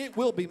 it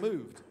will be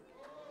moved.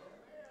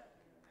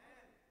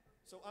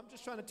 So I'm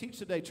just trying to teach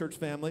today, church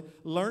family.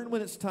 Learn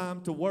when it's time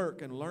to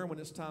work and learn when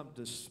it's time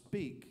to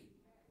speak.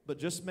 But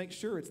just make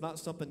sure it's not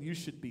something you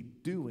should be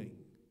doing.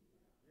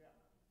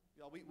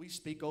 Y'all, we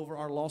speak over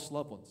our lost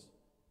loved ones.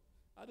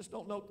 I just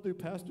don't know what to do,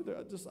 Pastor.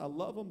 I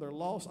love them. They're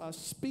lost. I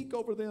speak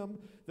over them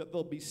that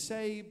they'll be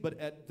saved. But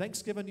at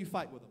Thanksgiving, you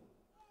fight with them.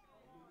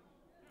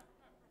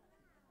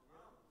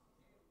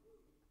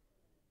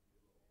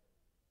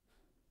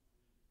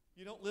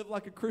 You don't live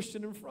like a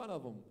Christian in front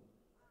of them.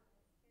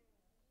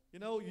 You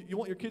know, you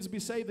want your kids to be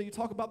saved, then you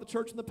talk about the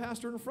church and the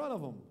pastor in front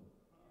of them.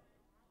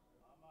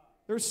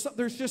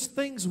 There's just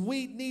things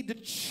we need to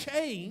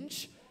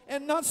change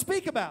and not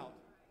speak about.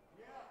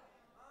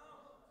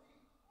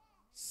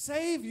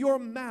 Save your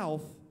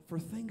mouth for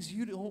things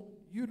you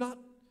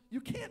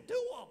can't do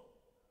them.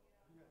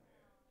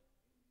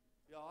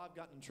 Y'all, I've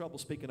gotten in trouble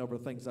speaking over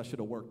things I should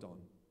have worked on.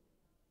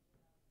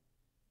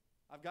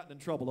 I've gotten in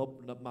trouble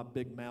opening up my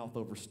big mouth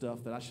over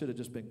stuff that I should have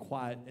just been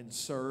quiet and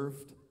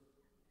served.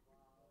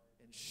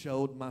 and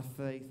showed my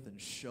faith and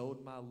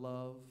showed my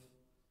love.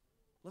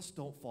 Let's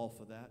don't fall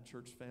for that,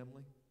 church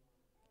family.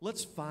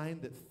 Let's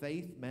find that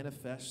faith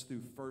manifests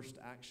through first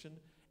action,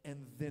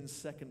 and then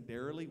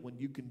secondarily, when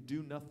you can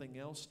do nothing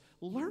else,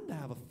 learn to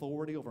have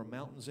authority over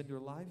mountains in your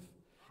life.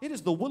 It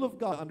is the will of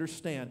God to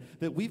understand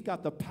that we've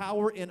got the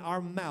power in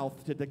our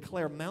mouth to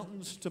declare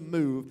mountains to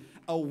move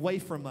away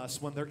from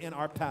us when they're in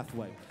our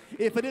pathway.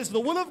 If it is the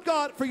will of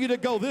God for you to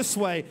go this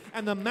way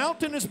and the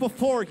mountain is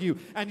before you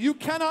and you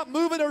cannot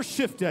move it or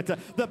shift it,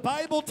 the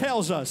Bible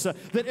tells us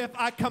that if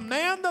I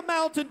command the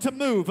mountain to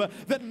move,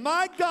 that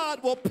my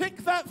God will pick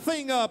that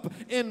thing up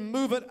and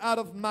move it out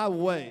of my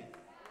way.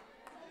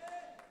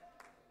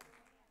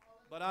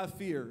 But I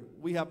fear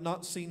we have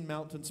not seen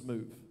mountains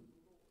move,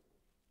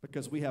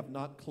 because we have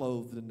not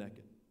clothed the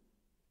naked.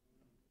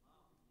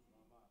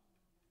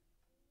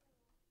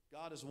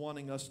 God is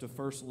wanting us to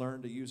first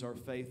learn to use our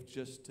faith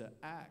just to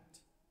act.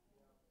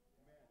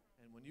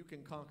 And when you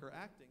can conquer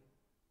acting,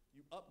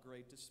 you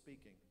upgrade to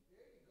speaking.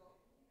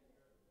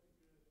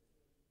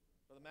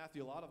 Brother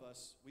Matthew, a lot of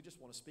us, we just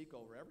want to speak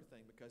over everything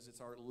because it's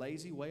our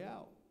lazy way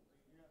out.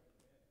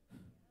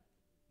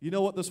 You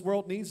know what this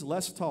world needs?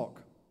 Less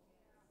talk,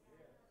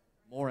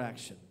 more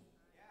action.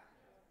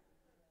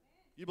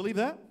 You believe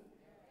that?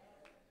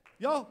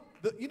 Y'all,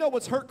 you know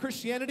what's hurt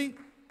Christianity?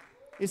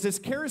 Is this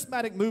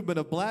charismatic movement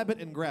of blab it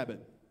and grab it.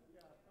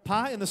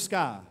 Pie in the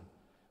sky.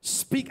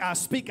 Speak, I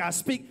speak, I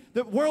speak.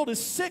 The world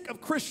is sick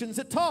of Christians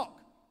that talk.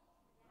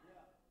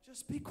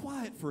 Just be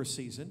quiet for a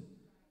season.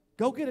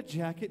 Go get a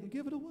jacket and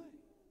give it away.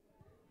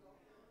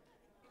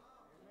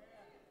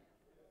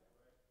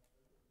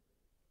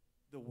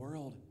 The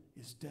world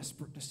is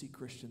desperate to see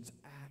Christians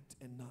act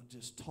and not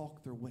just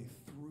talk their way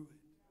through it.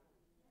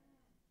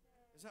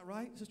 Is that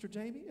right, Sister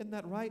Jamie? Isn't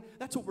that right?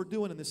 That's what we're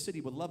doing in this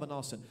city with Love and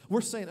Austin.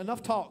 We're saying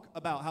enough talk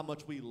about how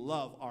much we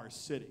love our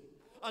city.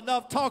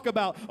 Enough talk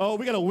about, oh,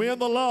 we got to win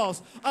the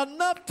loss.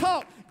 Enough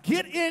talk.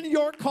 Get in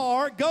your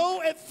car,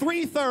 go at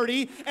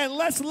 3:30, and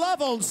let's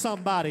love on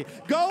somebody.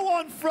 Go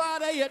on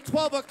Friday at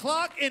 12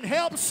 o'clock and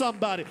help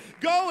somebody.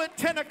 Go at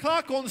 10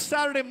 o'clock on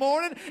Saturday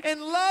morning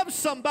and love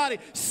somebody.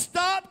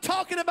 Stop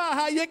talking about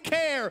how you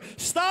care.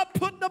 Stop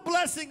putting a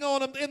blessing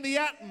on them in the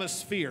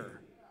atmosphere.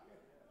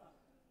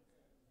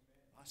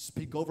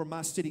 Speak over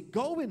my city.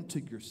 Go into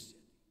your city.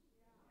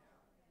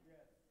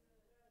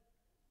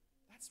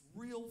 That's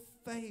real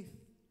faith.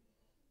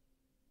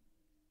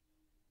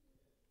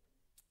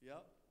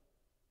 Yep.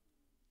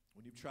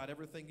 When you've tried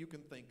everything you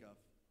can think of,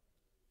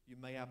 you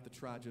may have to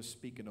try just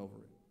speaking over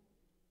it.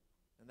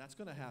 And that's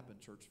going to happen,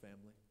 church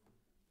family.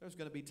 There's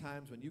going to be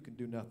times when you can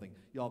do nothing.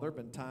 Y'all, there have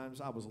been times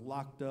I was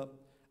locked up.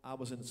 I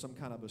was in some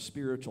kind of a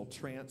spiritual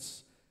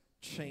trance.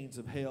 Chains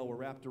of hell were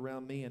wrapped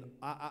around me, and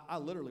I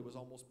literally was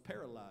almost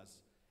paralyzed.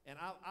 And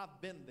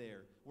I've been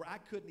there where I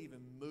couldn't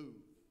even move.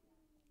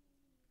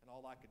 And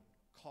all I could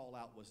call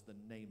out was the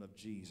name of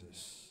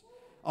Jesus.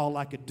 All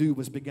I could do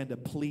was begin to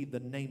plead the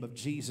name of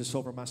Jesus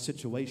over my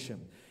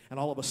situation. And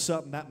all of a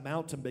sudden, that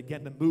mountain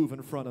began to move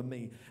in front of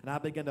me. And I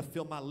began to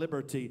feel my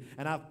liberty.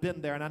 And I've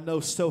been there, and I know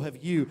so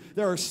have you.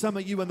 There are some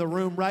of you in the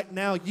room right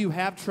now, you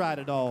have tried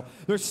it all.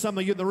 There's some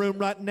of you in the room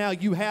right now,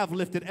 you have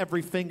lifted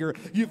every finger.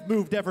 You've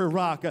moved every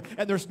rock.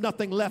 And there's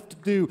nothing left to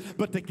do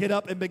but to get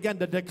up and begin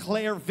to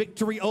declare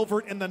victory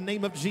over it in the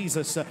name of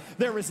Jesus.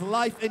 There is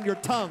life in your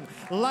tongue.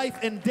 Life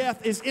and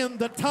death is in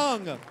the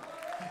tongue.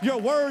 Your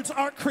words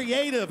are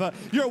creative.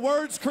 Your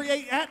words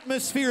create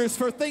atmospheres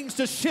for things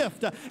to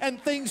shift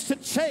and things to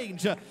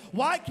change.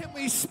 Why can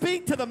we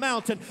speak to the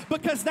mountain?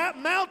 Because that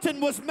mountain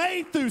was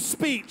made through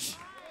speech.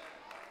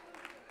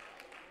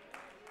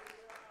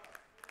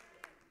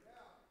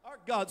 Our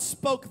God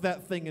spoke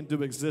that thing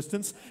into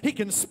existence. He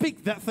can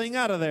speak that thing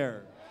out of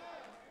there.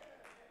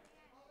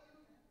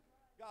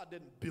 God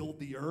didn't build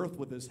the earth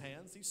with his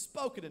hands. He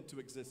spoke it into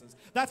existence.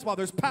 That's why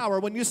there's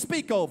power when you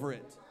speak over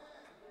it.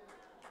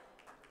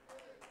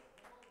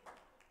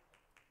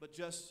 But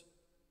just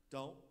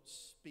don't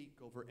speak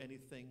over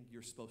anything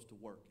you're supposed to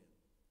work in.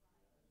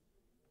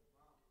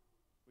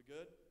 We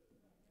good?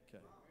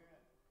 Okay.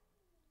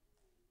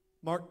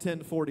 Mark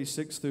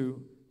 10:46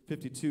 through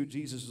 52,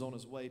 Jesus is on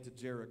his way to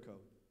Jericho.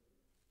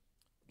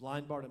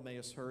 Blind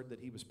Bartimaeus heard that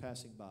he was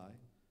passing by.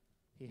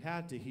 He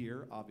had to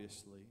hear,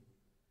 obviously.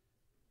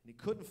 And he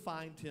couldn't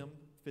find him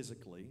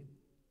physically.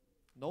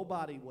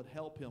 Nobody would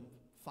help him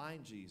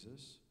find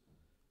Jesus.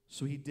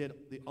 So he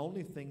did the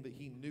only thing that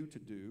he knew to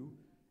do.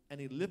 And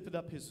he lifted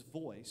up his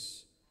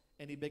voice,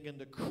 and he began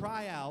to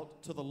cry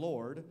out to the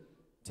Lord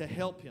to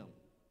help him.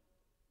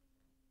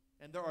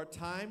 And there are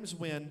times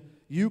when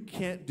you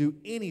can't do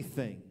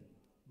anything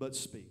but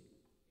speak.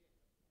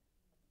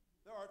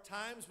 There are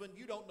times when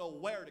you don't know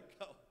where to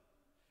go.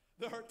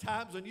 There are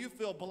times when you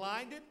feel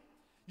blinded.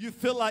 You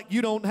feel like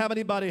you don't have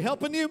anybody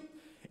helping you,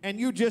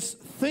 and you just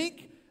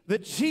think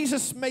that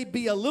Jesus may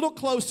be a little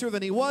closer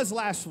than he was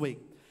last week.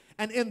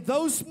 And in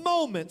those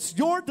moments,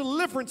 your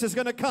deliverance is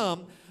going to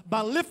come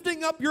by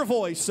lifting up your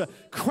voice,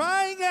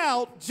 crying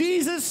out,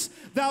 Jesus,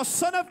 thou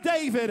Son of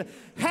David,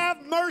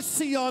 have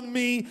mercy on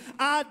me.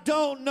 I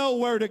don't know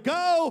where to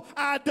go.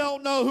 I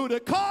don't know who to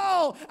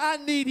call. I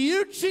need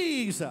you,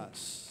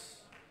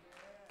 Jesus.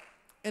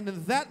 And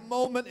in that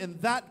moment, in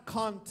that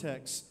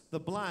context, the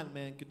blind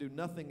man could do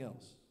nothing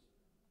else.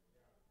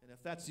 And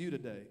if that's you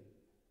today,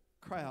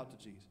 cry out to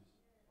Jesus.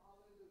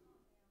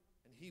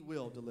 And he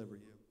will deliver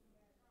you.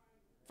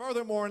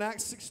 Furthermore, in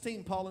Acts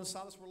 16, Paul and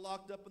Silas were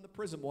locked up in the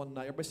prison one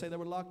night. Everybody say they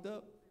were locked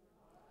up?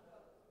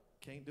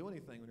 Can't do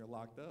anything when you're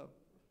locked up.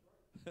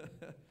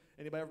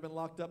 Anybody ever been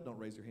locked up? Don't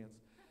raise your hands.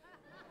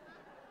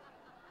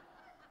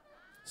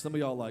 Some of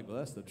y'all like, well,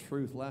 that's the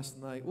truth. Last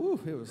night,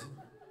 it was,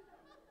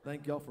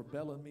 thank y'all for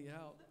bailing me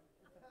out.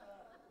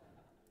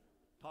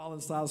 Paul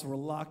and Silas were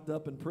locked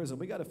up in prison.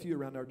 We got a few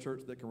around our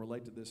church that can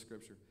relate to this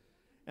scripture.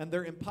 And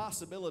their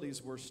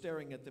impossibilities were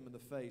staring at them in the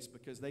face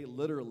because they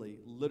literally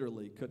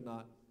could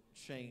not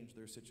change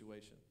their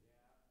situation.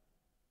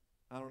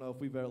 I don't know if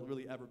we've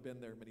really ever been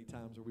there many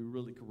times where we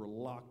really were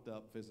locked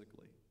up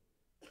physically.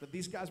 But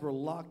these guys were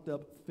locked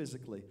up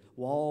physically,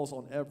 walls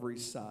on every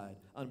side,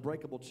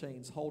 unbreakable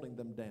chains holding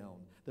them down.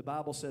 The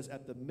Bible says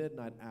at the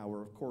midnight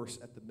hour, of course,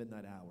 at the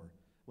midnight hour,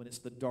 when it's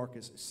the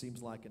darkest, it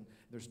seems like, and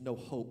there's no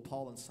hope,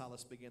 Paul and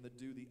Silas began to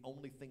do the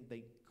only thing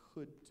they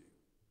could do.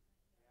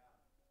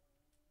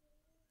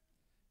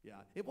 Yeah,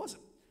 it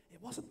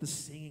wasn't the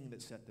singing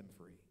that set them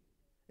free.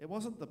 It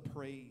wasn't the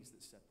praise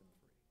that set them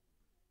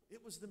free.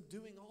 It was them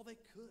doing all they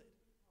could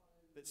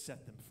that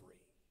set them free.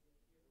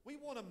 We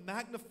want to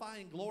magnify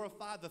and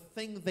glorify the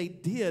thing they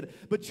did,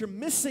 but you're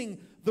missing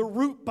the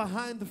root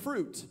behind the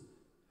fruit.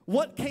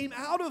 What came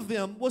out of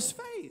them was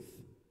faith.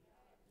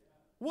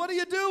 What do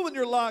you do when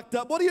you're locked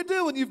up? What do you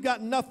do when you've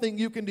got nothing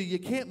you can do? You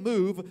can't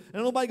move,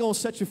 and nobody going to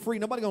set you free.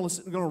 Nobody going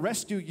to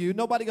rescue you.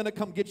 Nobody going to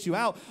come get you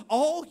out.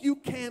 All you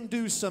can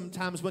do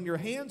sometimes when your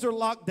hands are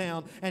locked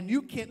down and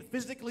you can't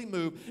physically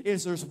move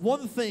is there's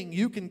one thing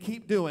you can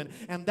keep doing,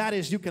 and that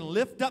is you can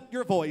lift up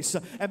your voice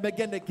and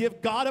begin to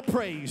give God a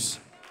praise.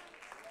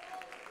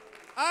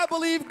 I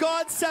believe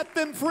God set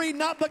them free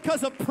not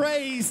because of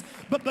praise,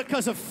 but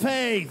because of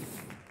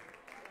faith.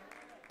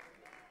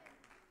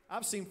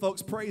 I've seen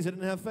folks praise that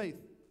didn't have faith.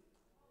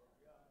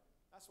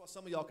 That's why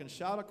some of y'all can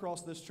shout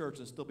across this church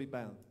and still be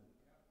bound.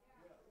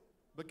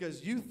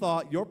 Because you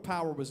thought your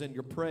power was in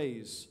your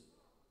praise,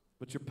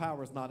 but your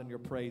power is not in your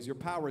praise. Your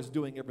power is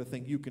doing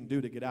everything you can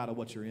do to get out of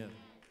what you're in.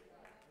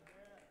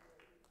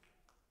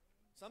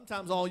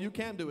 Sometimes all you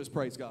can do is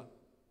praise God.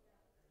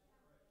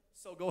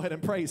 So go ahead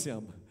and praise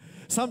Him.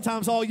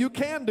 Sometimes all you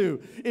can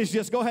do is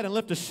just go ahead and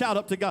lift a shout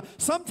up to God.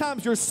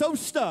 Sometimes you're so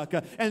stuck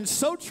and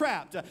so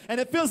trapped and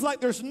it feels like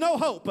there's no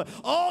hope.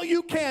 All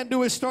you can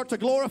do is start to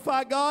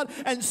glorify God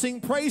and sing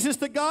praises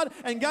to God.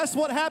 And guess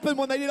what happened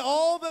when they did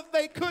all that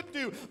they could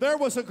do? There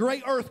was a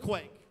great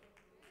earthquake.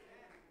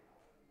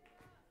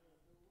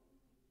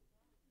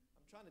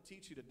 I'm trying to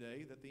teach you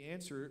today that the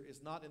answer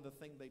is not in the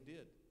thing they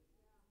did.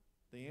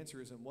 The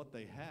answer is in what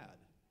they had.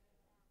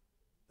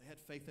 They had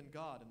faith in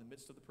God in the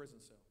midst of the prison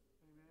cell.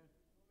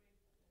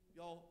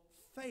 Y'all,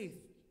 faith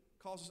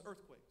causes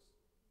earthquakes,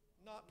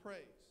 not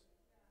praise.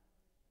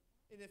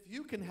 And if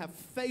you can have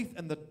faith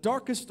in the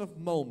darkest of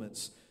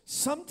moments,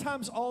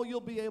 sometimes all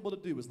you'll be able to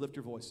do is lift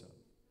your voice up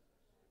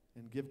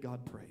and give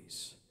God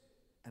praise.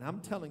 And I'm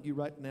telling you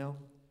right now,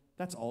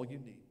 that's all you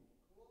need.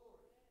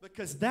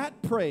 Because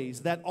that praise,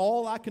 that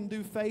all I can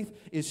do faith,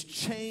 is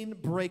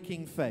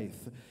chain-breaking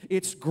faith.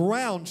 It's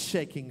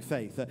ground-shaking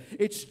faith.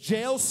 It's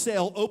jail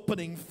cell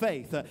opening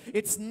faith.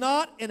 It's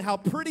not in how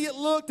pretty it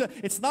looked.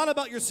 It's not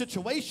about your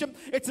situation.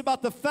 It's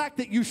about the fact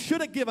that you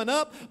should have given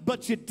up,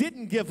 but you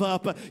didn't give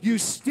up. You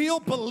still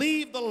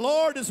believe the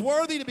Lord is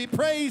worthy to be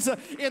praised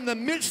in the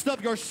midst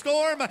of your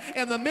storm,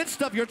 in the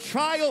midst of your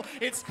trial.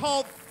 It's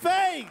called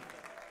faith.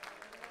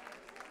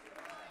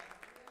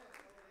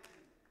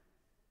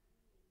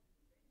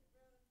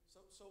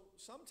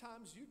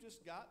 Sometimes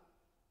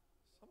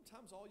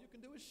sometimes all you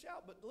can do is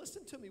shout. But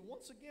listen to me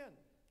once again.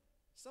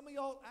 Some of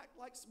y'all act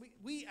like,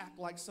 we act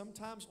like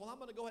sometimes, well, I'm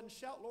going to go ahead and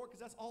shout, Lord,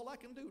 because that's all I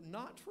can do.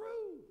 Not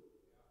true.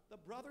 The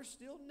brother's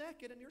still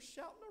naked and you're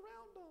shouting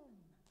around them.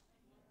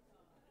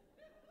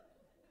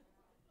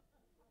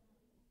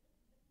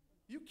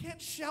 You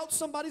can't shout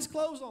somebody's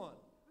clothes on.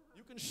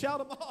 You can shout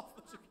them off.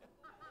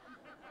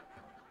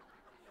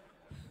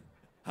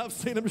 I've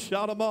seen them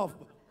shout them off.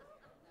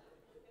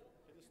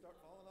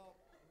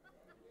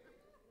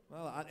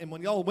 Well, and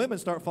when y'all women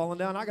start falling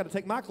down, I got to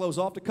take my clothes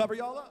off to cover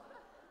y'all up.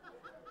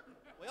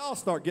 We all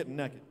start getting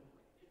naked.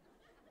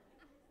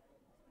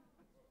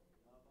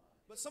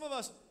 But some of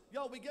us,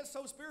 y'all, we get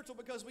so spiritual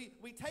because we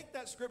take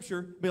that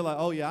scripture, be like,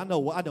 oh yeah, I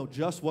know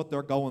just what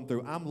they're going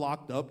through. I'm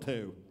locked up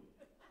too.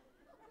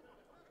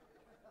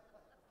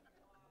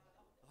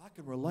 I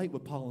can relate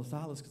with Paul and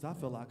Silas because I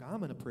feel like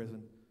I'm in a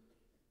prison.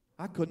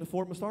 I couldn't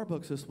afford my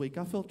Starbucks this week.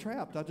 I feel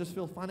trapped. I just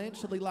feel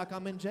financially like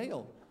I'm in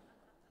jail.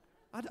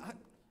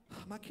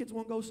 My kids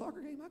want to go to a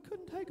soccer game. I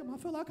couldn't take them. I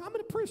feel like I'm in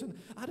a prison.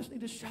 I just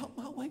need to shout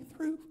my way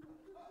through.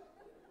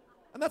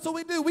 And that's what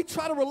we do. We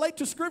try to relate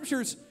to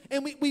scriptures,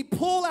 and we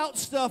pull out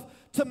stuff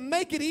to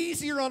make it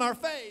easier on our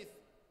faith.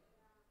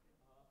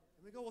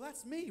 And we go, well,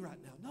 that's me right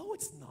now. No,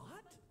 it's not.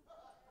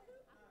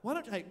 Why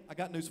don't you, hey, I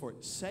got news for you.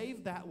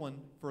 Save that one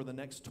for the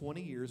next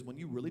 20 years when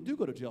you really do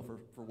go to jail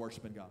for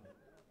worshiping God.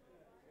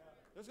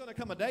 There's going to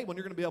come a day when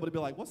you're going to be able to be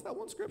like, what's that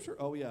one scripture?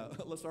 Oh, yeah,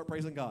 let's start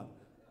praising God.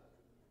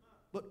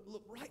 But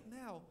look, right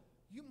now,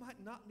 you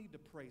might not need to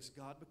praise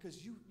God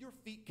because your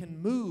feet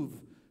can move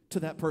to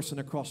that person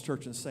across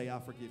church and say, I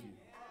forgive you.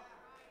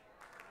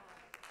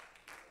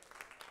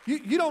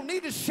 You don't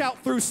need to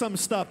shout through some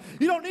stuff.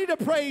 You don't need to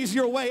praise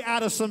your way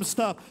out of some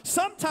stuff.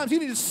 Sometimes you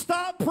need to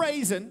stop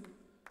praising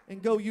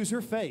and go use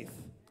your faith.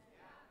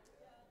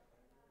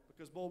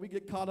 Because, boy, we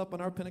get caught up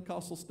in our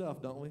Pentecostal stuff,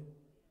 don't we?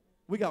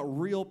 We got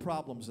real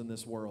problems in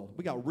this world.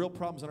 We got real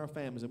problems in our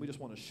families, and we just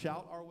want to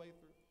shout our way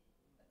through.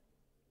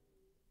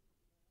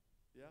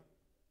 Yeah?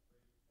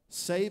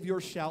 Save your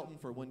shouting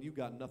for when you've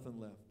got nothing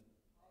left.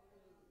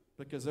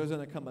 Because there's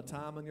going to come a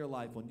time in your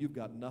life when you've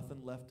got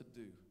nothing left to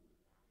do.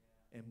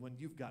 And when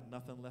you've got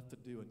nothing left to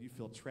do and you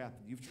feel trapped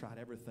and you've tried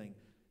everything,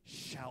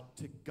 shout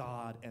to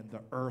God and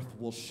the earth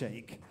will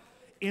shake.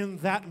 In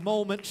that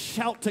moment,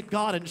 shout to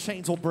God and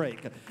chains will break.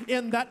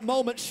 In that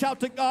moment,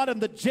 shout to God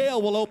and the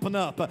jail will open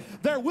up.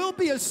 There will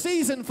be a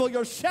season for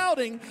your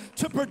shouting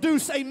to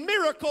produce a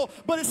miracle,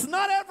 but it's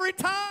not every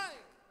time.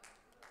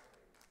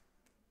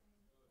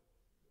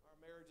 Our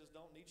marriages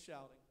don't need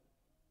shouting.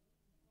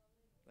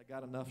 They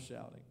got enough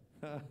shouting.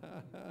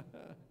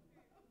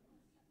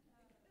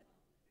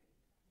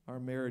 Our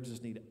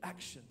marriages need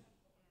action.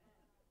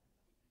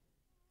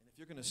 And if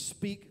you're going to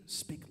speak,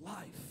 speak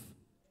life,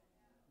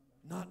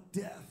 not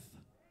death.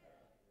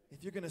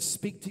 If you're going to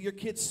speak to your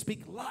kids,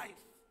 speak life,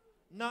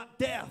 not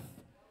death.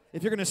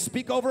 If you're going to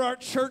speak over our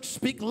church,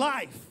 speak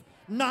life,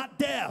 not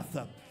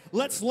death.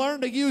 Let's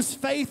learn to use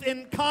faith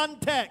in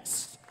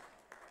context.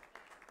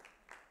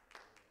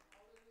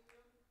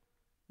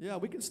 Yeah,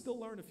 we can still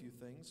learn a few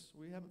things.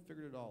 We haven't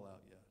figured it all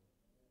out yet.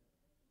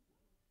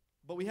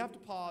 But we have to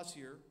pause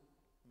here.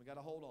 We got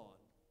to hold on.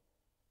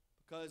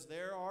 Because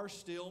there are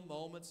still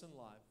moments in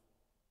life,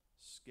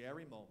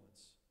 scary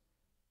moments,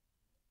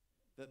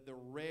 that the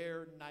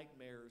rare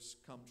nightmares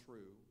come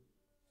true,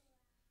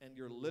 and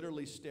you're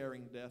literally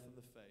staring death in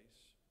the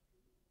face.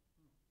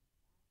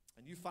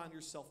 And you find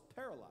yourself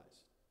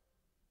paralyzed.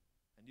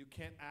 And you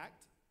can't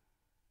act.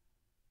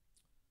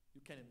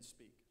 You can't even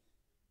speak.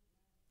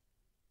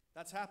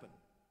 That's happened.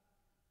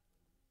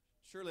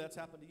 Surely that's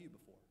happened to you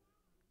before.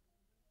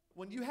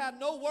 When you had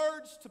no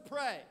words to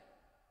pray,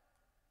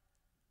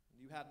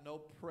 you had no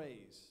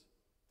praise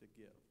to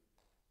give.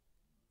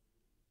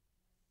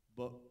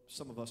 But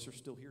some of us are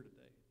still here today.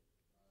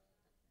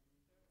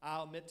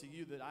 I'll admit to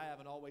you that I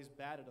haven't always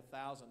batted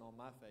 1,000 on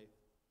my faith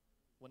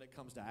when it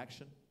comes to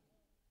action.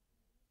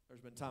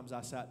 There's been times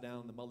I sat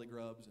down in the Mully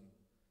Grubs and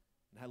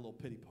had a little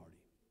pity party.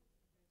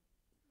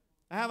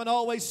 I haven't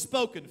always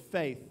spoken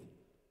faith.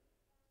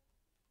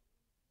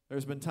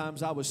 There's been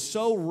times I was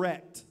so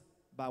wrecked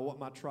by what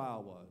my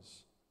trial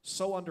was,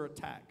 so under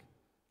attack,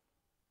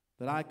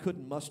 that I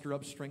couldn't muster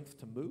up strength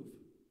to move.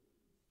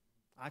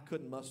 I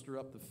couldn't muster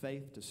up the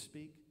faith to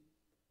speak.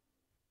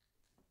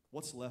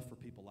 What's left for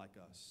people like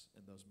us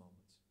in those moments?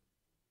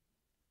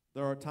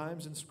 There are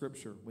times in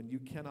Scripture when you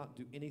cannot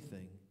do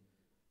anything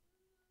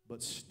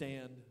but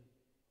stand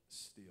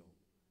still.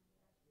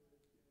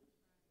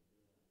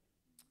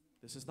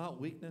 This is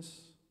not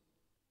weakness.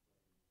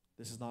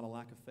 This is not a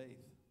lack of faith.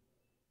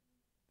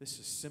 This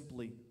is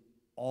simply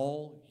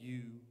all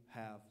you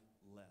have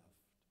left.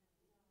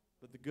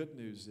 But the good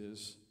news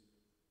is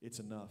it's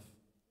enough.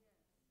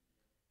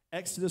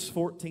 Exodus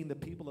 14, the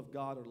people of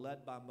God are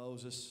led by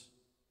Moses.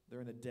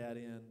 They're in a dead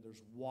end.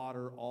 There's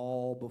water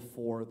all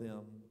before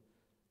them.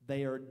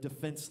 They are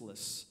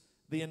defenseless.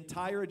 The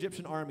entire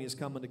Egyptian army is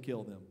coming to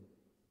kill them.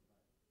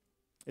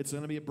 It's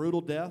going to be a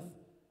brutal death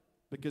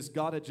because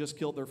God had just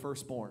killed their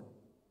firstborn.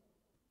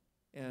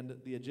 And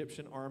the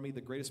Egyptian army,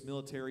 the greatest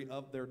military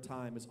of their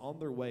time, is on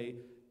their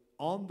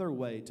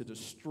way to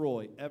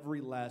destroy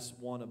every last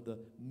one of the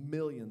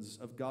millions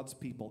of God's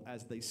people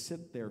as they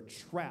sit there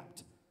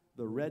trapped,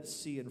 the Red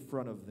Sea in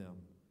front of them.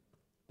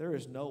 There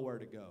is nowhere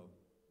to go.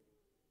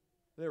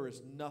 There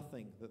is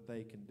nothing that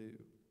they can do.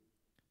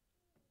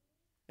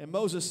 And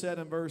Moses said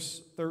in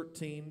verse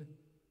 13,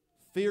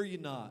 "Fear ye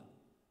not,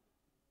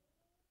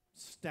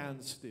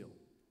 stand still,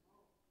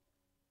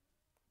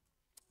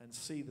 and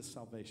see the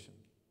salvation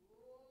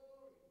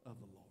of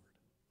the Lord."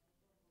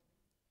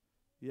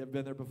 You ever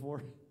been there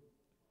before?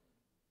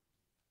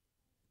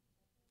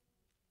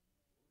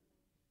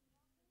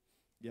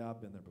 Yeah, I've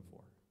been there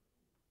before.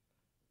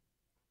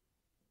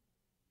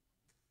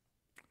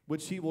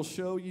 "Which he will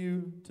show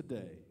you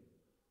today.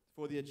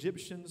 For the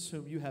Egyptians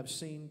whom you have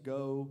seen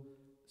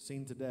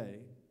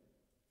today,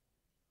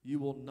 you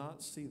will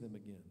not see them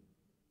again."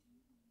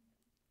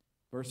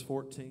 Verse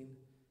 14,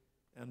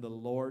 "And the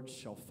Lord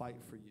shall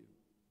fight for you."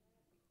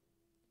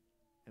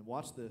 And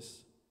watch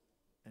this,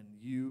 "and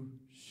you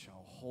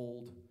shall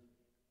hold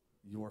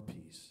your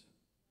peace."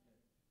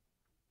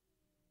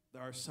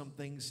 There are some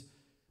things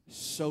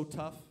so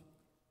tough,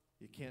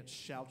 you can't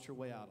shout your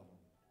way out of them.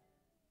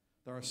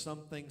 There are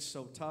some things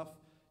so tough,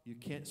 you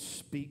can't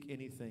speak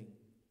anything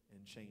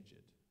and change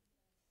it.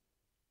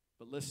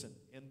 But listen,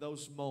 in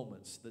those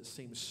moments that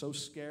seem so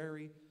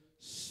scary,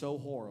 so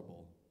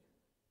horrible,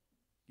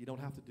 you don't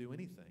have to do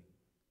anything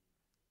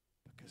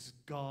because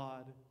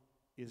God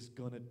is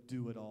going to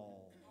do it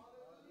all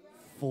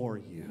for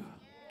you.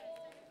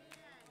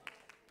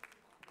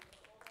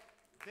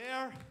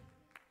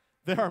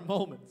 There are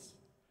moments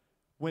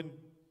when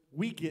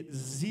we get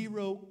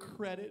zero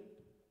credit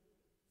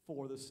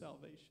for the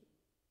salvation.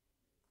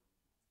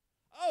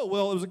 Oh,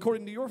 well, it was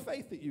according to your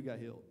faith that you got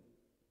healed.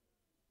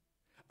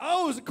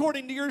 Oh, it was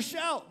according to your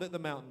shout that the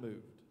mountain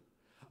moved.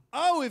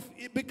 Oh,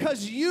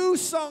 because you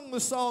sung the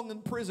song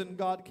in prison,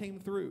 God came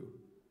through.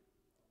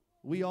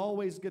 We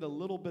always get a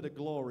little bit of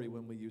glory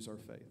when we use our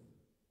faith.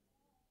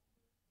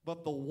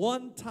 But the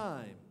one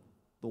time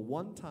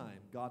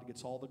God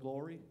gets all the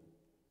glory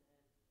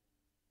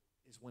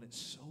is when it's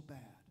so bad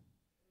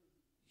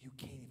you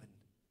can't even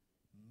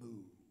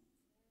move.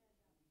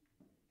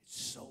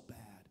 It's so bad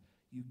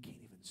you can't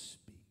even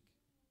speak.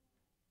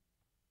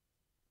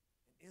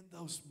 And in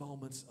those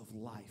moments of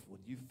life when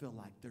you feel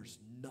like there's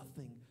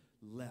nothing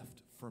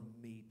left for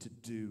me to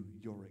do,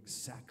 you're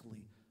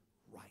exactly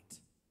right.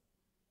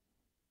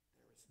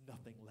 There is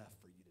nothing left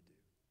for you to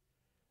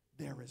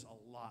do. There is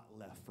a lot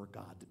left for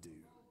God to do.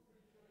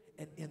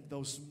 And in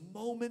those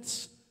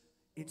moments,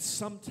 it's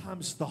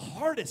sometimes the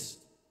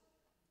hardest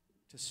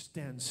to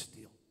stand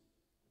still.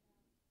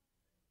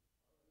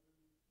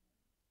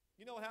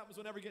 You know what happens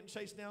whenever you're getting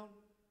chased down?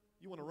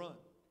 You want to run.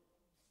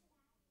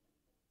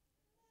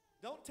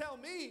 Don't tell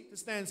me to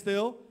stand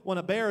still when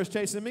a bear is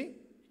chasing me.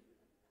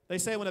 They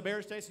say when a bear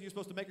is chasing you, you're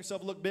supposed to make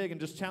yourself look big and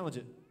just challenge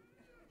it.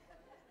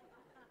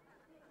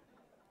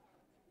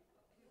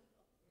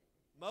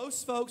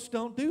 Most folks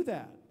don't do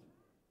that.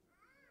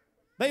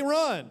 They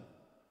run.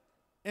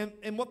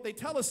 And what they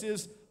tell us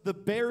is the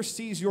bear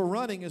sees your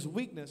running as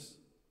weakness.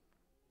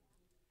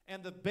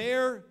 And the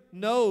bear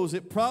knows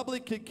it probably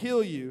could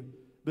kill you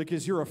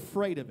because you're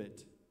afraid of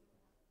it.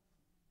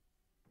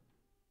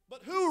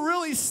 But who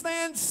really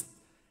stands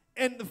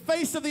in the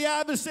face of the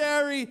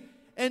adversary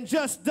and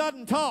just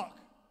doesn't talk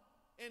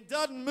and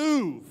doesn't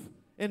move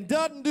and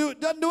doesn't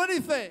do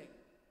anything?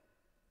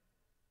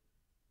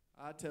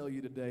 I tell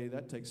you today,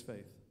 that takes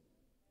faith.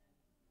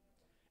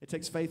 It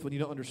takes faith when you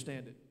don't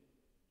understand it,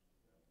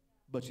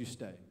 but you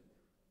stay.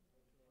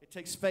 It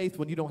takes faith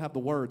when you don't have the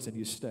words and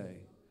you stay.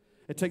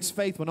 It takes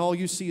faith when all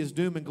you see is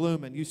doom and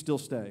gloom and you still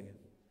stay.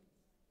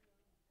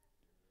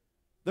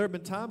 There have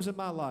been times in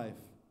my life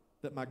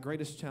that my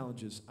greatest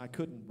challenges, I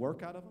couldn't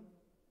work out of them.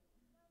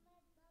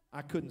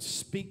 I couldn't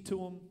speak to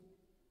them.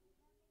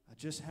 I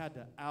just had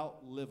to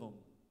outlive them.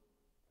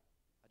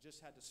 I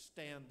just had to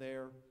stand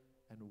there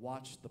and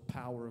watch the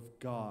power of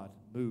God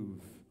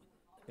move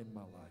in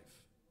my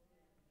life.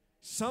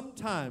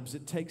 Sometimes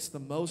it takes the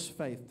most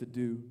faith to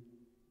do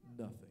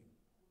nothing.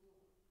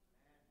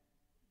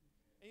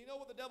 And you know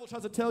what the devil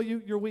tries to tell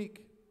you? You're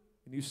weak.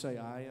 And you say,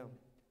 I am.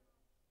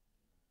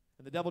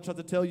 And the devil tries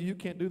to tell you, you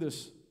can't do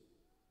this.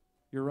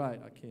 You're right,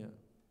 I can't.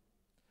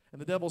 And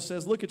the devil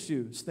says, look at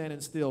you,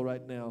 standing still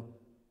right now.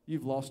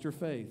 You've lost your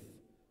faith.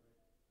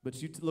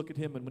 But you look at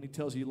him, and when he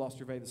tells you you lost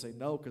your faith, and say,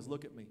 no, because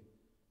look at me.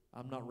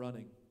 I'm not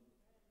running.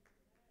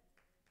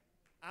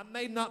 I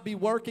may not be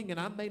working, and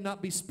I may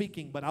not be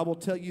speaking, but I will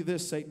tell you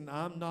this, Satan,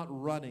 I'm not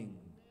running.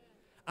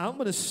 I'm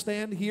going to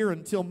stand here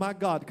until my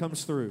God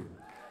comes through.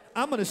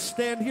 I'm going to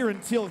stand here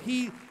until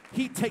he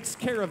takes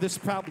care of this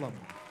problem.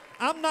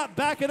 I'm not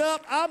backing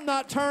up. I'm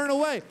not turning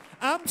away.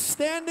 I'm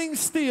standing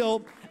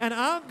still, and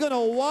I'm going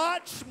to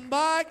watch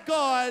my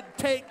God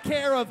take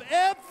care of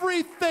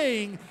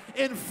everything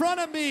in front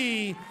of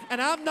me, and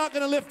I'm not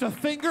going to lift a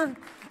finger.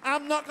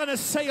 I'm not going to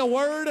say a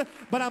word,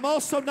 but I'm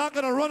also not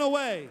going to run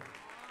away.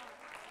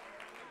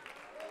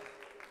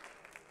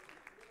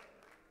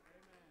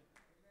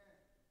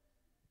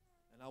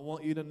 And I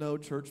want you to know,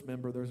 church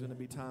member, there's going to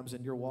be times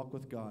in your walk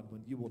with God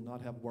when you will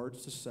not have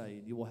words to say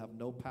and you will have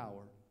no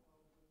power.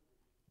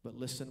 But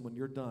listen, when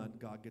you're done,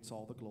 God gets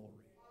all the glory.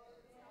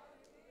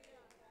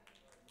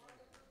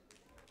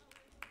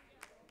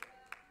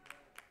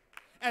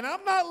 And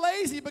I'm not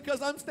lazy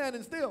because I'm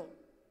standing still.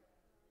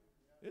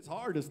 It's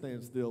hard to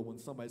stand still when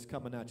somebody's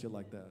coming at you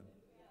like that.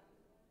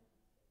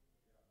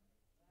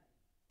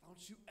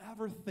 Don't you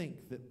ever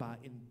think that by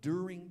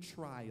enduring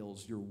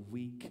trials you're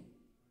weak?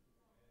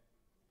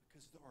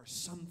 Because there are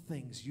some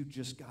things you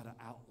just got to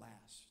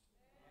outlast.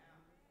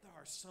 There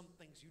are some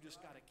things you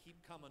just got to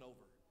keep coming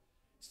over.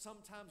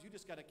 Sometimes you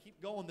just got to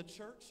keep going to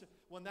church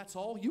when that's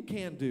all you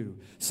can do.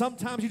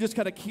 Sometimes you just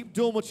got to keep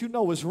doing what you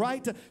know is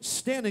right,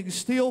 standing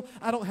still.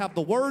 I don't have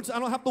the words, I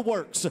don't have the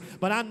works,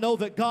 but I know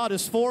that God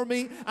is for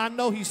me. I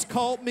know He's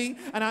called me,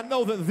 and I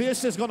know that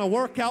this is going to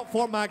work out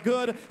for my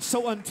good.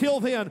 So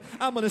until then,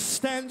 I'm going to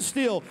stand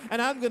still,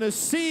 and I'm going to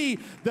see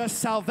the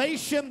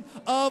salvation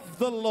of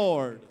the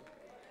Lord.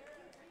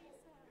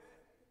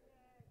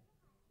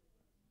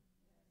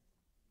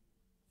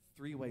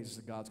 Three ways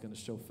that God's going to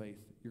show faith.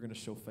 You're going to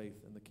show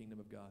faith in the kingdom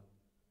of God.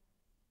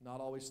 Not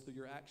always through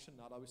your action,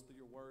 not always through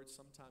your words,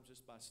 sometimes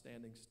just by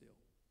standing still.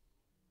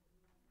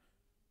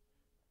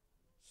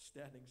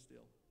 Standing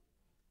still.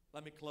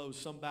 Let me close.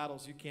 Some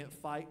battles you can't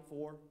fight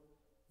for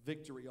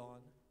victory on.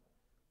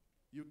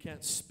 You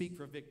can't speak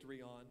for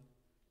victory on.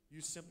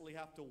 You simply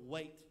have to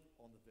wait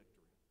on the victory.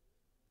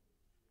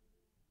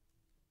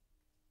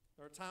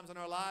 There are times in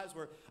our lives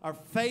where our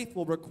faith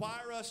will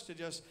require us to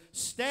just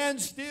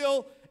stand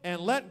still and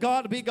let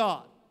God be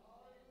God.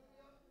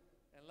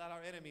 And let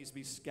our enemies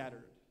be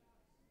scattered.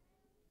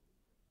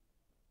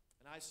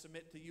 And I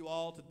submit to you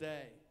all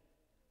today,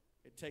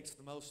 it takes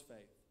the most faith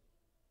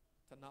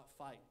to not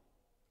fight.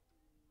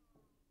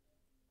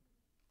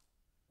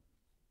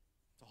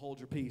 To hold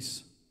your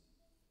peace.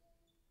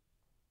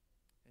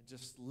 And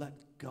just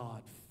let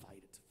God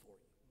fight it for you.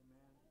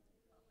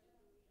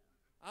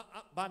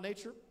 By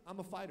nature, I'm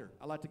a fighter.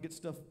 I like to get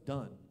stuff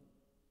done.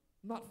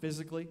 Not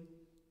physically,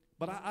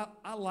 but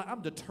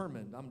I'm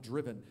determined. I'm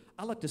driven.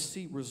 I like to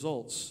see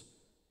results.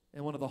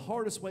 And one of the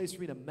hardest ways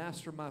for me to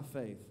master my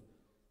faith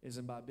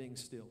is by being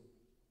still.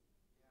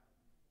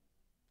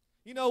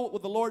 You know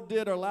what the Lord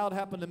did or allowed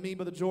happen to me,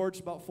 Brother George,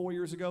 about 4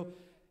 years ago?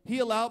 He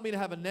allowed me to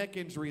have a neck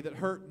injury that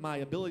hurt my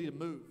ability to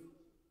move.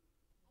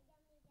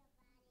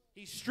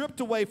 He stripped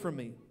away from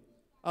me,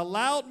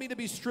 allowed me to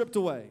be stripped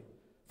away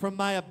from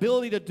my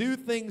ability to do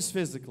things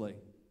physically.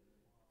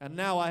 And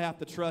now I have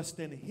to trust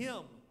in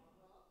Him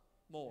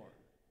more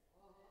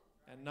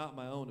and not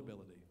my own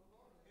ability.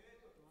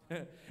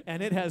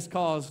 And it has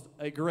caused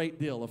a great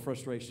deal of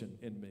frustration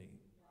in me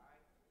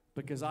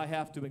because I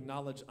have to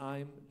acknowledge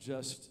I'm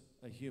just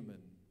a human.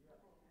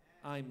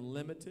 I'm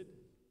limited,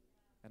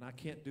 and I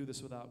can't do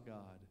this without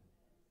God.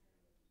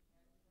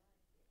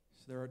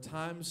 So there are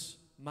times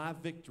my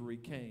victory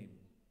came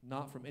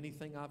not from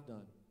anything I've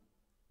done,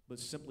 but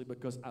simply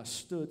because I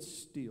stood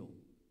still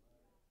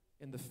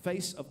in the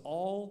face of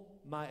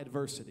all my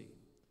adversity,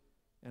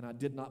 and I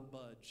did not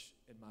budge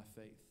in my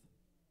faith.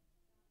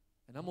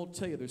 And I'm going to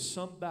tell you, there's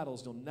some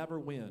battles you'll never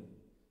win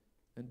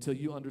until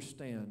you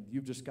understand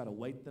you've just got to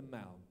wait them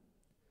out,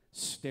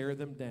 stare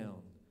them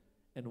down,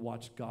 and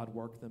watch God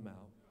work them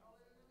out.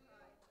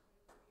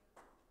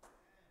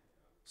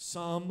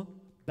 Some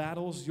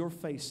battles you're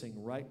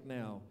facing right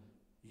now,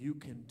 you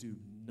can do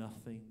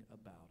nothing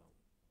about them.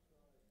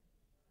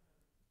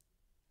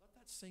 Let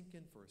that sink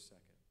in for a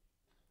second.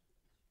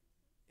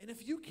 And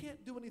if you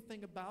can't do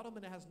anything about them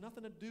and it has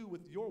nothing to do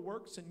with your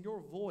works and your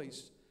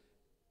voice,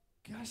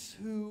 guess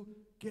who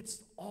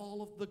gets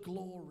all of the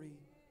glory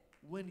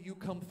when you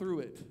come through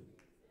it?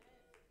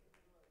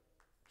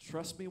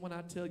 Trust me when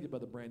I tell you,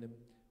 Brother Brandon,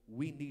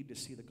 we need to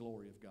see the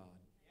glory of God.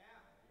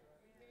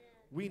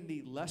 We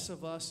need less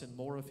of us and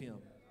more of Him.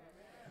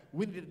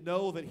 We need to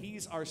know that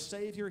He's our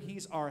Savior,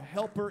 He's our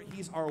helper,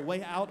 He's our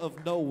way out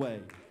of no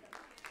way.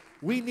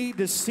 We need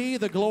to see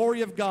the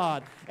glory of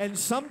God. And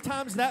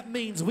sometimes that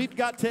means we've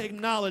got to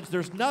acknowledge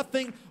there's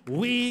nothing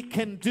we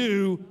can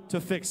do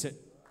to fix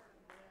it.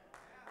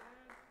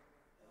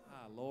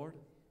 Lord,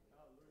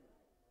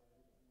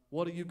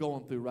 what are you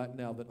going through right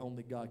now that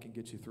only God can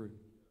get you through?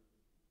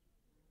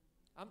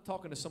 I'm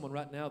talking to someone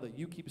right now that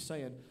you keep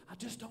saying, I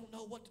just don't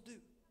know what to do.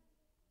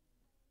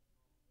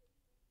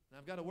 And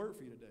I've got a word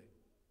for you today.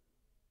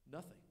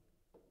 Nothing.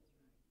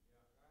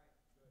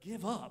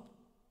 Give up.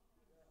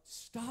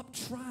 Stop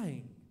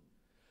trying.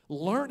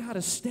 Learn how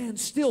to stand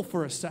still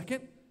for a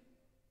second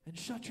and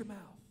shut your mouth.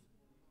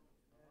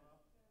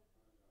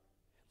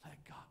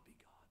 Let God be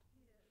God.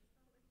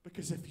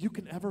 Because if you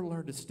can ever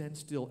learn to stand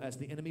still as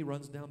the enemy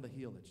runs down the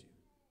hill at you,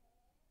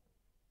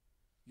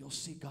 you'll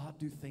see God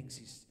do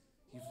things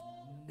you've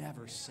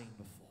never seen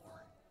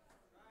before.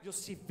 You'll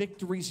see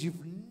victories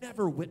you've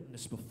never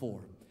witnessed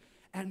before.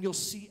 And you'll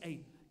see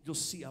a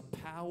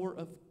power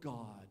of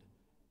God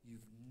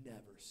you've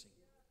never seen.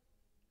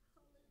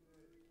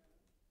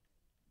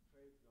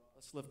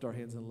 Let's lift our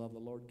hands and love the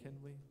Lord, can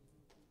we?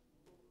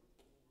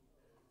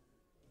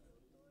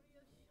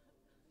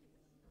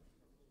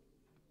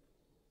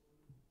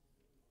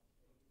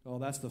 Oh,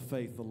 that's the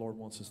faith the Lord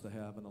wants us to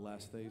have in the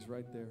last days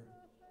right there.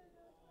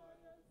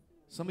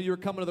 Some of you are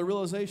coming to the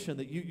realization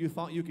that you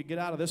thought you could get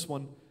out of this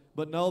one,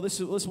 but no, this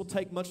will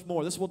take much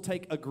more. This will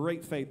take a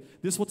great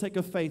faith. This will take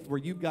a faith where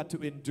you've got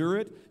to endure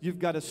it, you've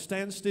got to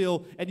stand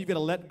still, and you've got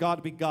to let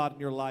God be God in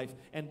your life.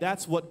 And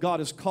that's what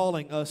God is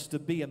calling us to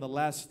be in the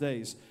last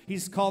days.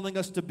 He's calling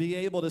us to be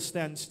able to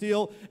stand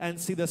still and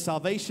see the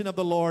salvation of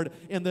the Lord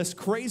in this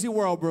crazy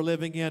world we're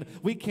living in.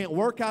 We can't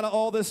work out of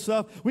all this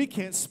stuff. We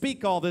can't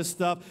speak all this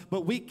stuff,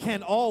 but we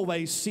can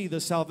always see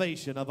the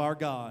salvation of our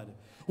God.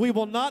 We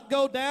will not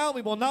go down.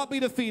 We will not be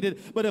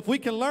defeated. But if we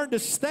can learn to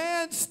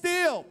stand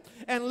still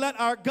and let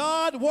our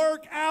God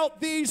work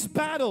out these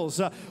battles,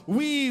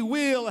 we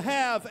will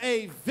have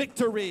a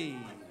victory.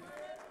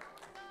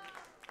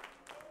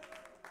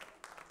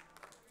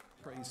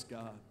 Praise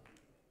God.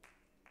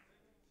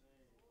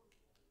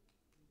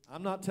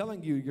 I'm not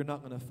telling you you're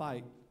not going to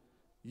fight.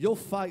 You'll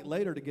fight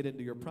later to get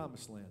into your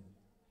promised land.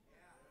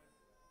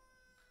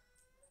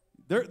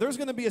 There's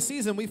going to be a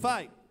season we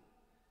fight.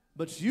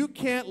 But you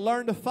can't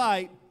learn to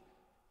fight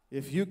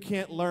if you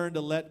can't learn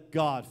to let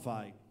God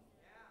fight.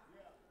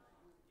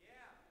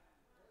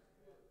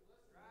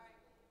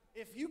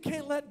 If you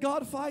can't let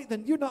God fight,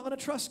 then you're not going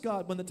to trust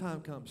God when the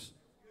time comes.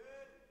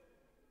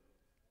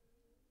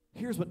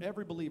 Here's what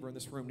every believer in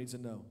this room needs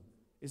to know,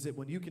 is that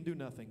when you can do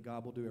nothing,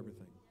 God will do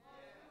everything.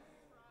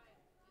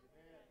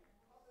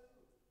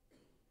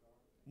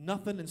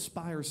 Nothing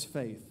inspires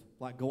faith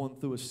like going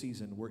through a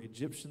season where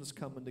Egyptians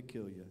coming to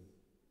kill you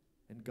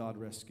and God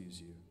rescues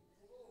you.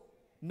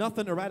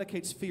 Nothing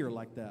eradicates fear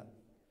like that.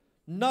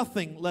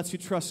 Nothing lets you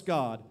trust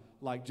God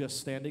like just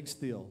standing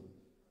still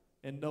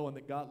and knowing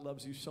that God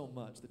loves you so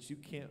much that you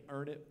can't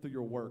earn it through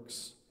your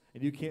works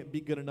and you can't be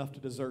good enough to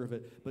deserve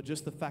it. But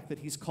just the fact that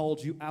He's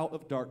called you out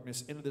of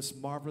darkness into this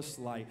marvelous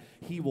light,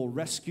 He will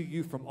rescue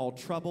you from all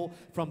trouble,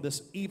 from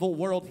this evil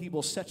world. He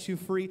will set you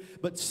free.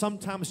 But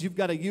sometimes you've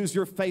got to use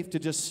your faith to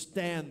just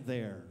stand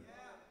there.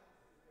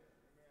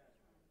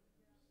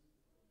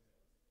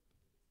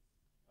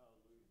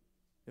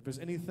 If there's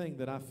anything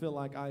that I feel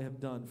like I have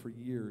done for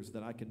years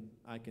that I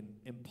can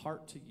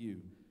impart to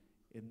you,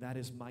 and that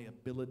is my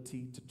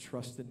ability to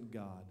trust in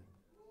God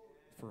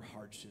for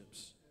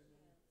hardships.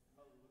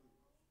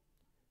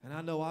 And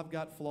I know I've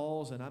got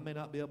flaws, and I may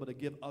not be able to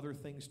give other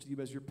things to you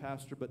as your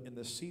pastor, but in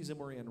the season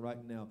we're in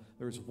right now,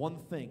 there's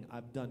one thing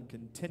I've done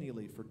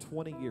continually for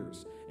 20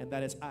 years, and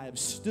that is I have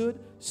stood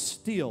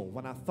still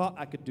when I thought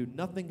I could do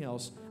nothing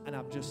else, and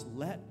I've just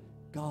let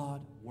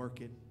God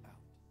work it out.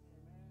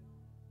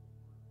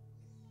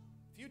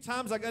 A few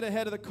times I got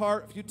ahead of the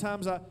cart. A few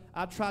times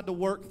I tried to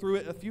work through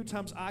it. A few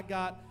times I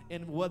got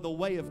in the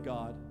way of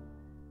God.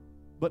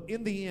 But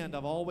in the end,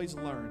 I've always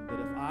learned that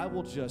if I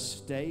will just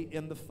stay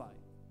in the fight,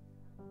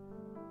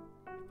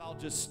 if I'll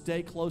just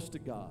stay close to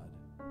God,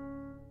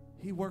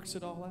 He works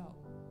it all out.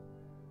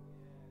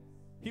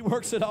 He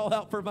works it all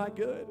out for my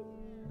good.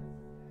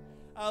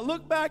 I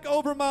look back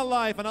over my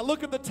life and I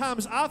look at the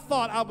times I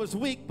thought I was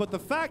weak, but the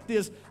fact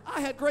is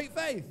I had great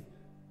faith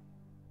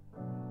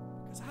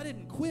because I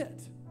didn't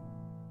quit.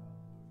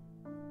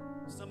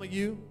 Some of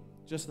you,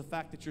 just the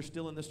fact that you're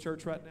still in this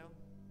church right now,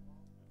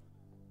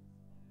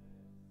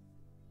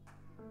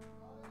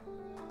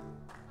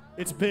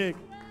 it's big.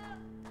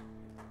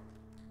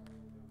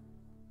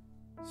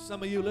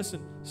 Some of you,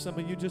 listen, some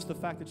of you, just the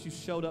fact that you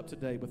showed up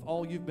today with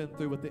all you've been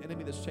through, with the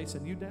enemy that's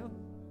chasing you down.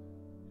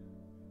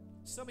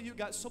 Some of you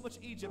got so much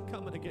Egypt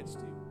coming against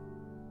you.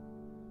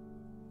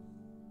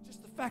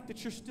 Just the fact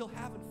that you're still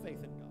having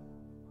faith in God.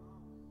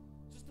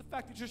 Just the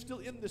fact that you're still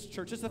in this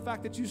church. Just the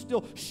fact that you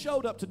still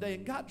showed up today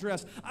and got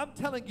dressed. I'm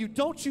telling you,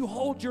 don't you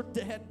hold your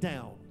head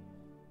down.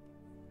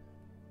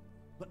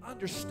 But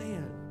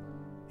understand,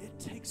 it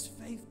takes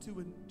faith to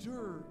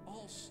endure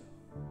also.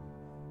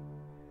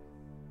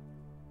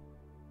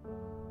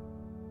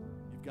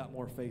 You've got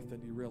more faith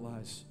than you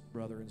realize,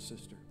 brother and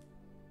sister.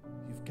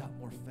 You've got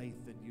more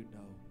faith than you know.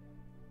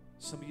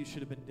 Some of you should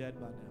have been dead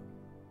by now.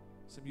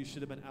 Some of you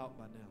should have been out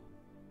by now.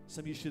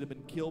 Some of you should have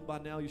been killed by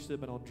now. You should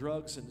have been on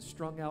drugs and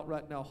strung out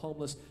right now,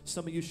 homeless.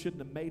 Some of you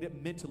shouldn't have made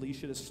it mentally. You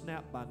should have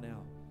snapped by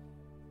now.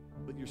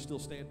 But you're still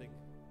standing.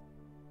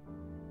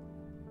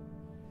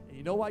 And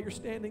you know why you're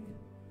standing?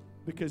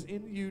 Because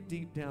in you,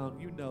 deep down,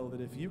 you know that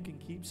if you can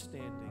keep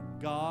standing,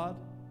 God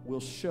will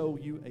show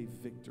you a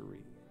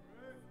victory.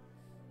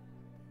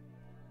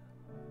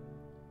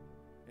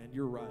 And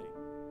you're right.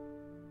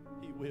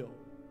 He will.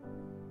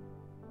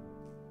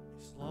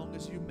 As long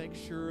as you make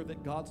sure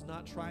that God's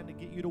not trying to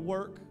get you to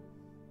work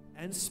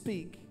and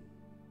speak,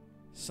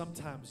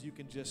 sometimes you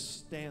can just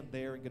stand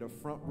there and get a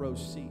front row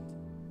seat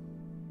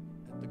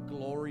at the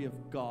glory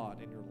of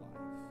God in your life.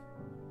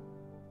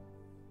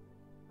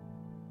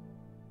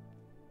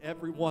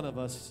 Every one of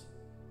us,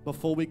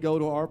 before we go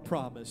to our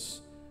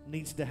promise,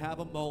 needs to have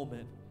a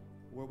moment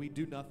where we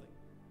do nothing.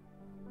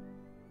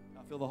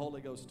 I feel the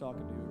Holy Ghost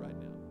talking to you right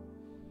now.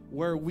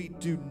 Where we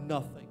do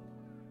nothing.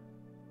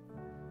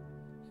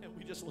 And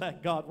we just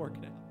let God work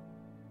it out.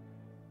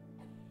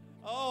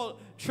 Oh,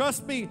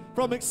 trust me,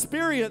 from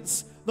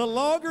experience, the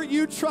longer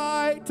you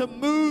try to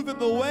move in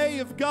the way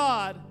of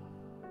God,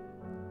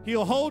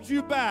 He'll hold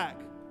you back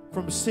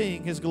from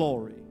seeing His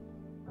glory.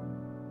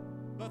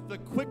 But the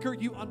quicker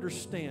you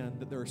understand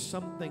that there are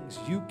some things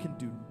you can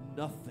do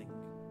nothing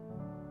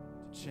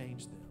to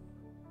change them,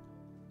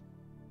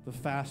 the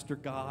faster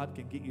God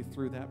can get you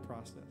through that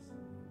process.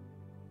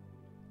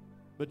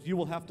 But you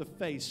will have to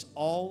face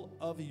all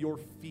of your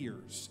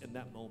fears in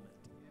that moment.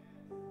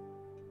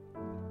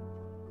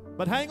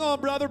 But hang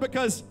on, brother,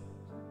 because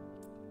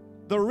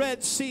the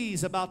Red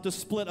Sea's about to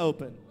split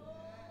open.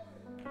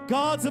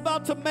 God's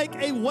about to make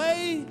a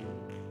way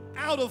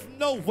out of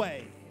no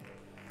way.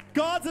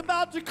 God's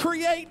about to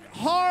create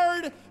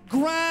hard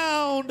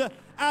ground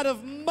out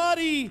of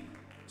muddy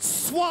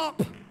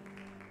swamp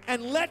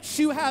and let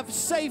you have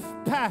safe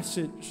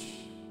passage.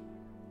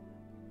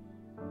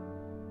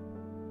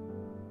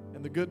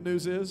 And the good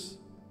news is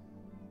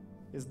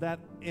that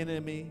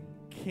enemy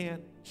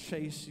can't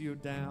chase you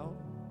down.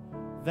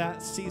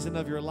 That season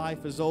of your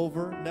life is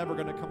over, never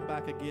going to come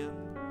back again.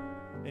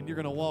 And you're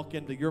going to walk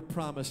into your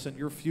promise and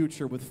your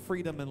future with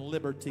freedom and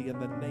liberty in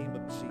the name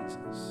of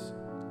Jesus.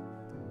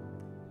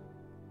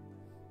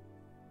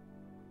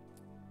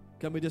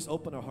 Can we just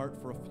open our heart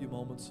for a few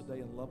moments today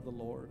and love the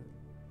Lord?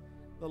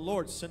 The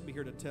Lord sent me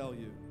here to tell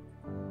you,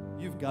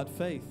 you've got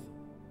faith.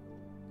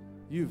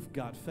 You've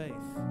got faith.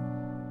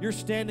 You're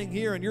standing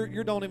here and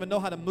you don't even know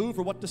how to move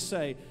or what to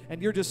say,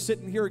 and you're just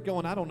sitting here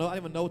going, I don't know, I don't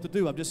even know what to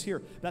do. I'm just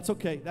here. That's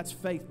okay. That's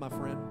faith, my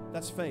friend.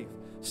 That's faith.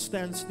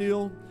 Stand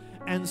still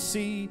and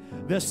see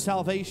the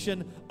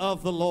salvation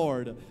of the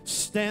Lord.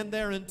 Stand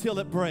there until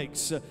it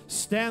breaks.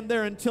 Stand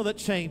there until it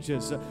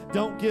changes.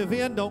 Don't give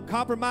in. Don't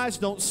compromise.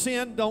 Don't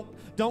sin.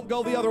 Don't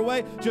go the other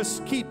way.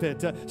 Just keep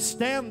it.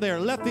 Stand there.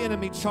 Let the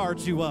enemy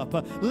charge you up.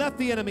 Let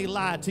the enemy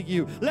lie to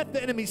you. Let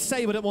the enemy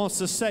say what it wants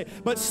to say.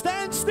 But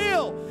stand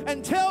still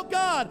and tell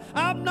God,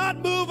 I'm not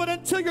moving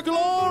until your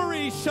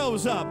glory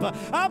shows up.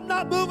 I'm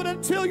not moving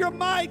until your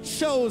might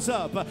shows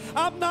up.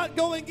 I'm not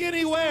going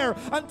anywhere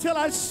until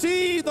I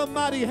see the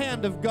mighty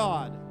hand of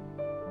God.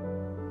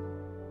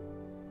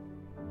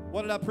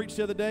 What did I preach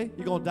the other day?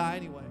 You're going to die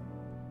anyway.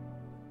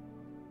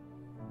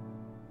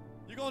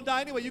 You're going to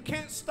die anyway. You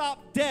can't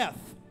stop death,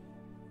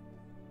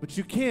 but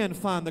you can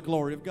find the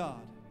glory of God.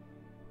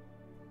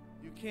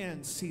 You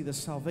can see the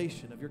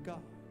salvation of your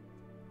God.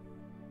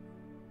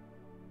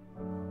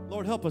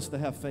 Lord, help us to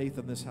have faith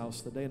in this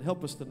house today, and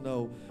help us to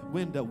know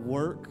when to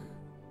work,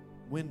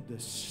 when to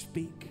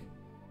speak,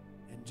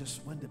 and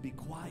just when to be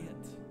quiet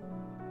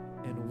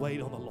and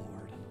wait on the Lord.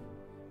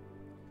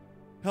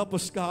 Help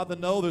us, God, to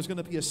know there's going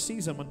to be a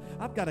season when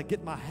I've got to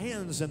get my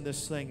hands in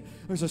this thing.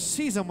 There's a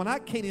season when I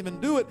can't even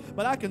do it,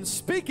 but I can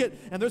speak it.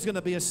 And there's going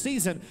to be a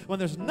season when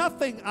there's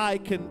nothing I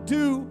can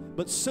do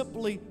but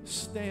simply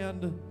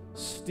stand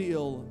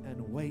still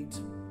and wait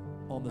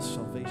on the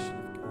salvation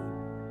of God.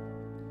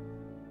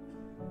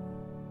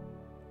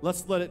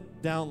 Let's let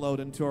it download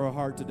into our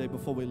heart today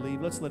before we leave.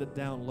 Let's let it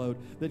download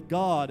that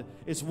God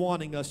is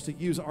wanting us to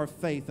use our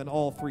faith in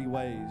all three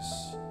ways.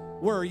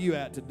 Where are you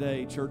at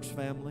today, church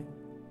family?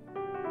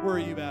 Where are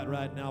you at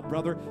right now,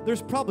 brother?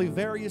 There's probably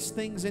various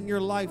things in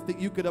your life that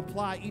you could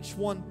apply, each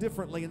one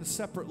differently and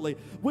separately.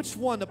 Which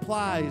one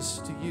applies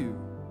to you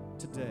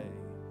today?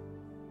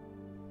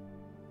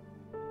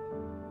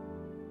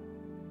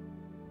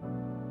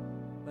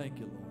 Thank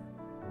you, Lord.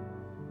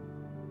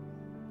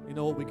 You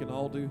know what we can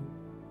all do?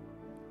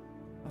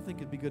 I think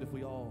it'd be good if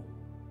we all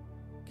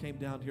came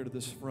down here to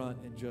this front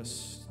and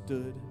just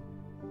stood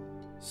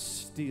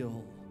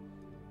still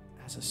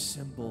as a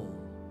symbol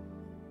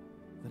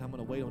that I'm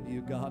going to wait on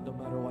you, God, no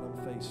matter what I'm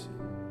facing.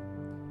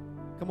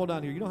 Come on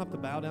down here. You don't have to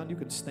bow down. You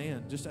can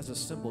stand just as a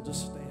symbol.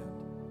 Just stand.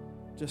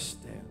 Just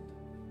stand.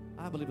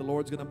 I believe the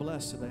Lord's going to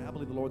bless today. I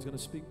believe the Lord's going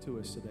to speak to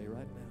us today,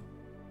 right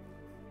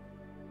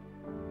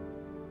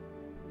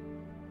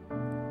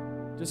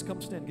now. Just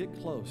come stand. Get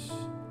close.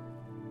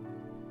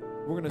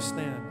 We're going to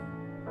stand.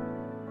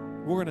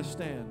 We're going to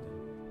stand.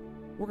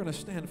 We're going to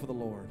stand for the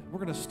Lord. We're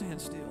going to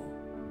stand still.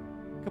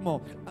 Come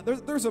on.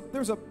 There's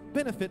a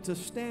benefit to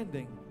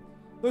standing.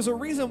 There's a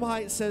reason why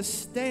it says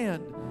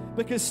stand,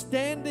 because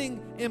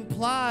standing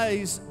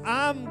implies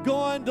I'm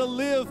going to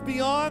live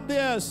beyond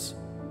this.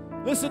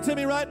 Listen to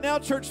me right now,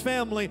 church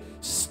family.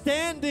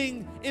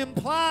 Standing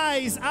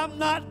implies I'm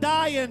not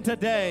dying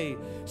today.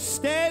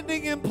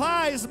 Standing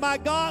implies my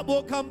God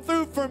will come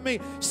through for me.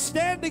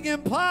 Standing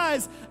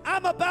implies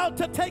I'm about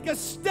to take a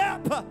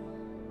step.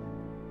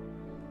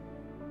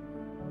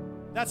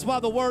 That's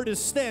why the word is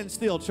stand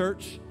still,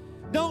 church.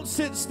 Don't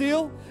sit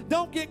still.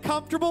 Don't get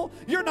comfortable.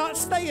 You're not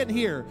staying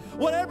here.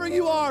 Whatever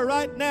you are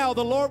right now,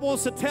 the Lord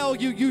wants to tell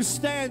you, you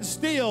stand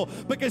still,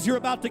 because you're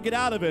about to get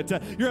out of it.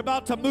 You're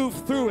about to move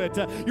through it.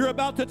 You're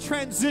about to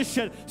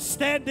transition.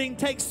 Standing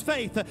takes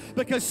faith,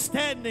 because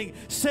standing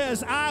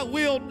says, I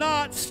will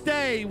not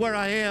stay where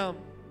I am.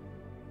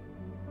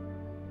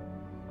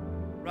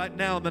 Right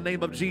now, in the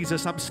name of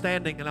Jesus, I'm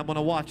standing and I'm going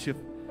to watch you.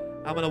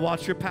 I'm going to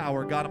watch your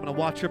power, God. I'm going to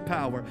watch your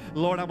power.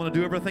 Lord, I'm going to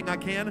do everything I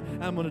can.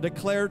 I'm going to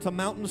declare to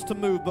mountains to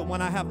move. But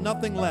when I have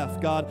nothing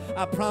left, God,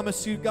 I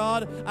promise you,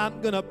 God, I'm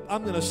going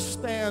to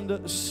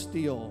stand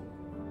still.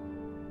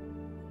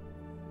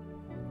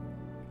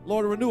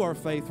 Lord, renew our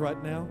faith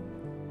right now.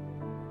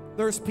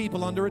 There's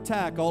people under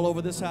attack all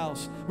over this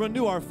house.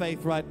 Renew our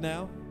faith right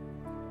now.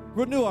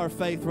 Renew our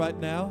faith right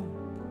now.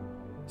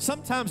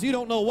 Sometimes you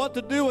don't know what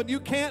to do and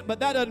you can't, but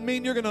that doesn't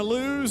mean you're going to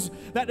lose.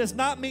 That does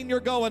not mean you're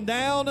going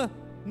down.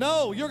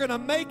 No, you're going to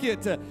make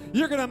it.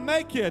 You're going to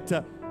make it.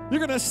 You're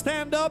going to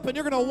stand up and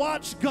you're going to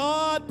watch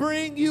God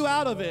bring you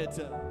out of it.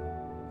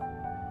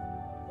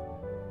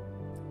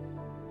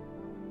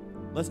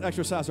 Let's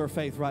exercise our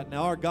faith right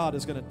now. Our God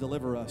is going to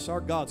deliver us. Our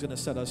God's going to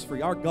set us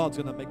free. Our God's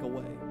going to make a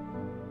way.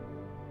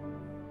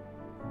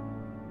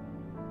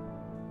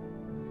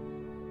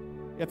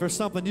 If there's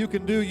something you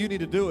can do, you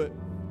need to do it.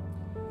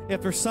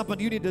 If there's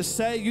something you need to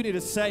say, you need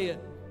to say it.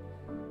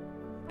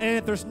 And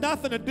if there's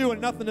nothing to do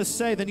and nothing to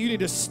say, then you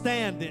need to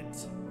stand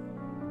it.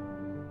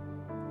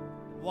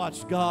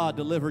 Watch God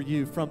deliver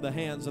you from the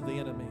hands of the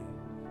enemy.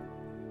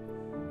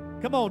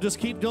 Come on, just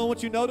keep doing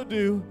what you know to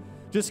do.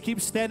 Just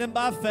keep standing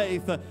by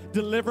faith.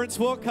 Deliverance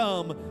will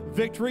come.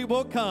 Victory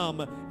will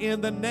come.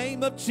 In the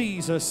name of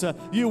Jesus,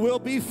 you will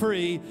be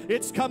free.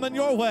 It's coming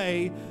your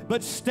way.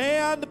 But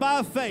stand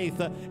by faith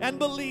and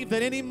believe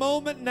that any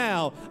moment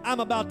now, I'm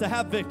about to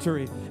have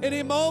victory.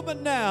 Any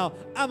moment now,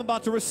 I'm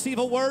about to receive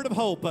a word of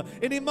hope.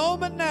 Any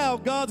moment now,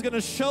 God's going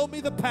to show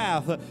me the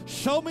path,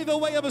 show me the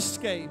way of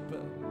escape.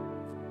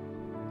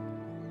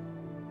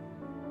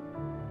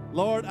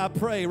 Lord, I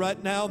pray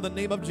right now in the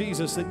name of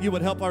Jesus that you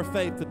would help our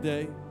faith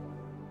today.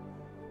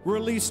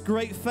 Release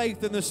great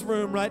faith in this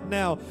room right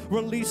now.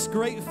 Release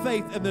great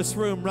faith in this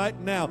room right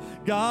now.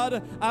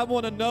 God, I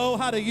want to know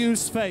how to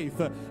use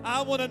faith.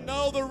 I want to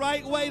know the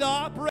right way to operate.